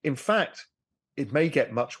change. In fact, it may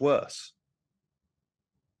get much worse.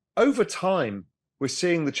 Over time, we're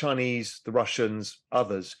seeing the Chinese, the Russians,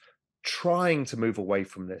 others trying to move away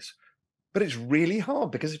from this. But it's really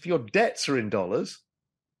hard because if your debts are in dollars,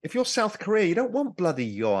 if you're South Korea, you don't want bloody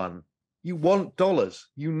yuan. You want dollars.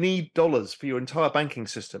 You need dollars for your entire banking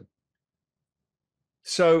system.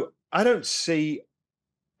 So I don't see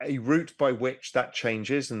a route by which that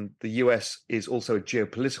changes. And the US is also a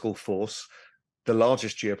geopolitical force, the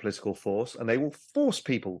largest geopolitical force, and they will force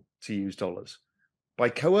people to use dollars by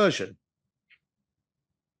coercion.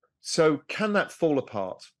 So can that fall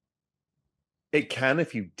apart? It can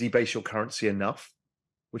if you debase your currency enough,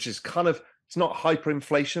 which is kind of, it's not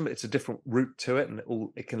hyperinflation, but it's a different route to it, and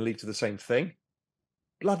it can lead to the same thing.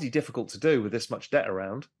 Bloody difficult to do with this much debt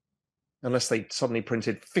around, unless they suddenly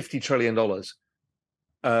printed $50 trillion.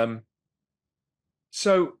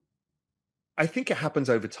 So I think it happens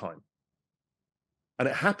over time. And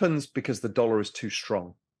it happens because the dollar is too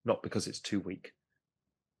strong, not because it's too weak.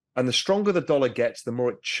 And the stronger the dollar gets, the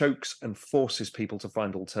more it chokes and forces people to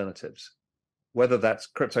find alternatives. Whether that's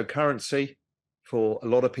cryptocurrency for a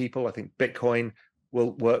lot of people, I think Bitcoin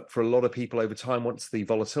will work for a lot of people over time once the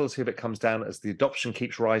volatility of it comes down as the adoption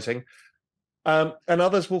keeps rising. And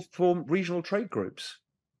others will form regional trade groups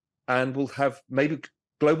and will have maybe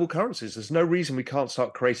global currencies. There's no reason we can't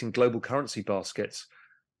start creating global currency baskets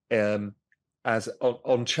as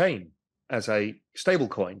on chain as a stable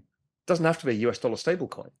coin. It doesn't have to be a US dollar stable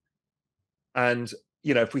coin. And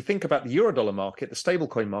you know, if we think about the Eurodollar market, the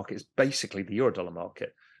stablecoin market is basically the Eurodollar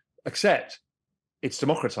market, except it's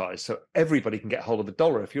democratized. So everybody can get hold of the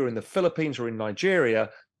dollar. If you're in the Philippines or in Nigeria,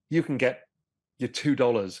 you can get your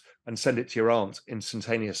 $2 and send it to your aunt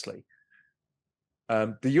instantaneously.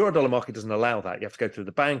 The Eurodollar market doesn't allow that. You have to go through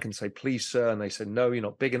the bank and say, please, sir. And they say, no, you're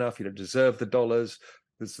not big enough. You don't deserve the dollars.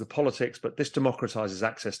 This is the politics. But this democratizes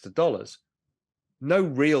access to dollars. No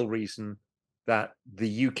real reason that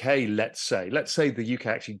the UK, let's say the UK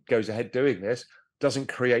actually goes ahead doing this, doesn't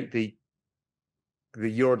create the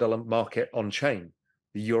Eurodollar market on chain,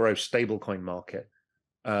 the Euro stablecoin market.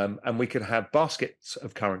 And we could have baskets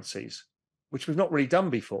of currencies, which we've not really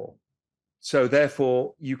done before. So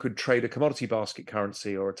therefore, you could trade a commodity basket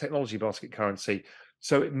currency or a technology basket currency.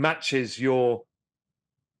 So it matches your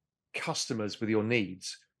customers with your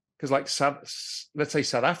needs. Because like, let's say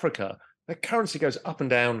South Africa, their currency goes up and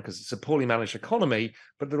down because it's a poorly managed economy,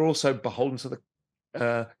 but they're also beholden to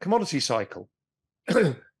the commodity cycle.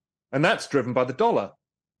 And that's driven by the dollar.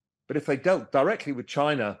 But if they dealt directly with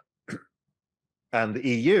China and the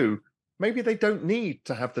EU, maybe they don't need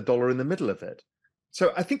to have the dollar in the middle of it.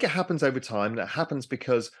 So I think it happens over time, and it happens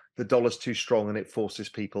because the dollar's too strong and it forces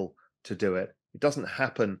people to do it. It doesn't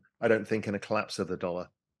happen, I don't think, in a collapse of the dollar.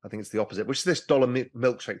 I think it's the opposite, which is this dollar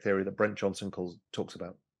milkshake theory that Brent Johnson talks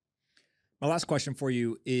about. My last question for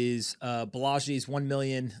you is Balaji's $1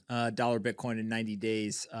 million Bitcoin in 90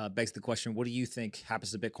 days begs the question, what do you think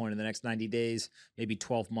happens to Bitcoin in the next 90 days, maybe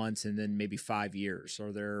 12 months, and then maybe 5 years?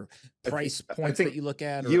 Are there price points that you look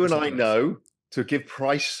at? You and I know to give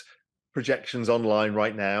price projections online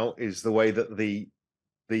right now is the way that the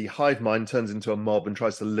hive mind turns into a mob and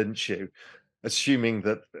tries to lynch you, assuming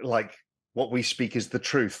that like what we speak is the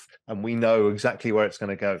truth and we know exactly where it's going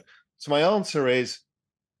to go. So my answer is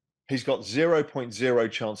he's got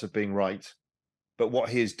 0.0 chance of being right, but what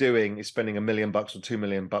he is doing is spending $1 million or $2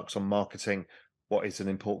 million on marketing what is an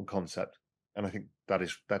important concept, and I think that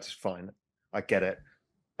is fine. I get it.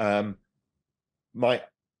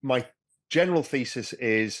 My general thesis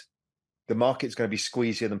is the market's going to be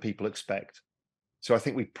squeezier than people expect. So I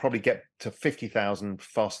think we probably get to 50,000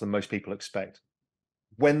 faster than most people expect.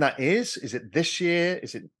 When that is it this year?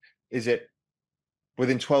 Is it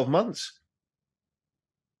within 12 months?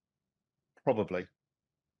 Probably.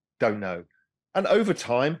 Don't know. And over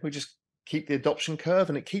time, we just keep the adoption curve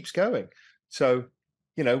and it keeps going. So,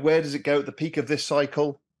 where does it go at the peak of this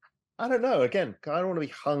cycle? I don't know. Again, I don't want to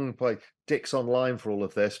be hung by dicks online for all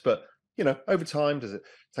of this, but over time, does it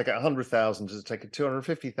take it 100,000? Does it take it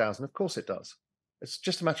 250,000? Of course it does. It's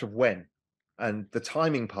just a matter of when. And the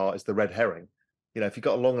timing part is the red herring. If you've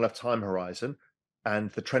got a long enough time horizon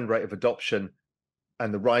and the trend rate of adoption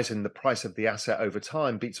and the rise in the price of the asset over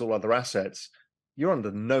time beats all other assets, you're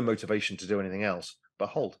under no motivation to do anything else but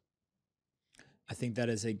hold. I think that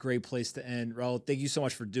is a great place to end. Raoul, thank you so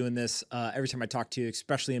much for doing this. Every time I talk to you,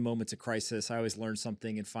 especially in moments of crisis, I always learn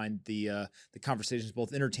something and find the conversations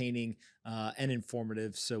both entertaining and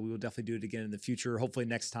informative. So we will definitely do it again in the future, hopefully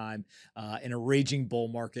next time in a raging bull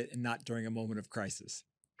market and not during a moment of crisis.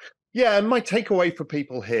 Yeah, and my takeaway for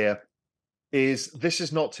people here is this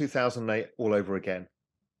is not 2008 all over again.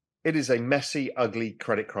 It is a messy, ugly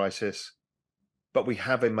credit crisis, but we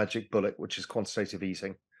have a magic bullet, which is quantitative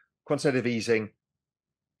easing. Quantitative easing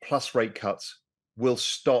plus rate cuts will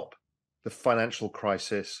stop the financial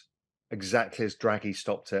crisis exactly as Draghi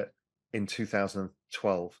stopped it in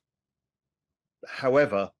 2012.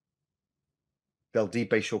 However, they'll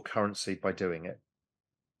debase your currency by doing it.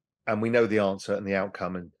 And we know the answer and the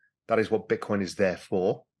outcome, and that is what Bitcoin is there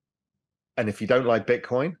for. And if you don't like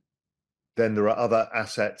Bitcoin, then there are other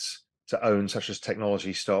assets to own, such as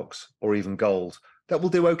technology stocks or even gold, that will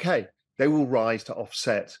do okay. They will rise to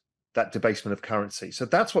offset that debasement of currency. So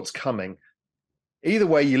that's what's coming. Either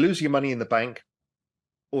way, you lose your money in the bank,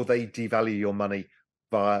 or they devalue your money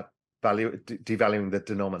via devaluing the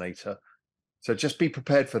denominator. So just be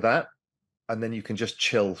prepared for that, and then you can just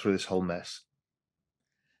chill through this whole mess.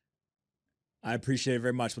 I appreciate it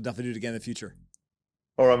very much. We'll definitely do it again in the future.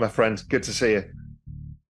 All right, my friend. Good to see you.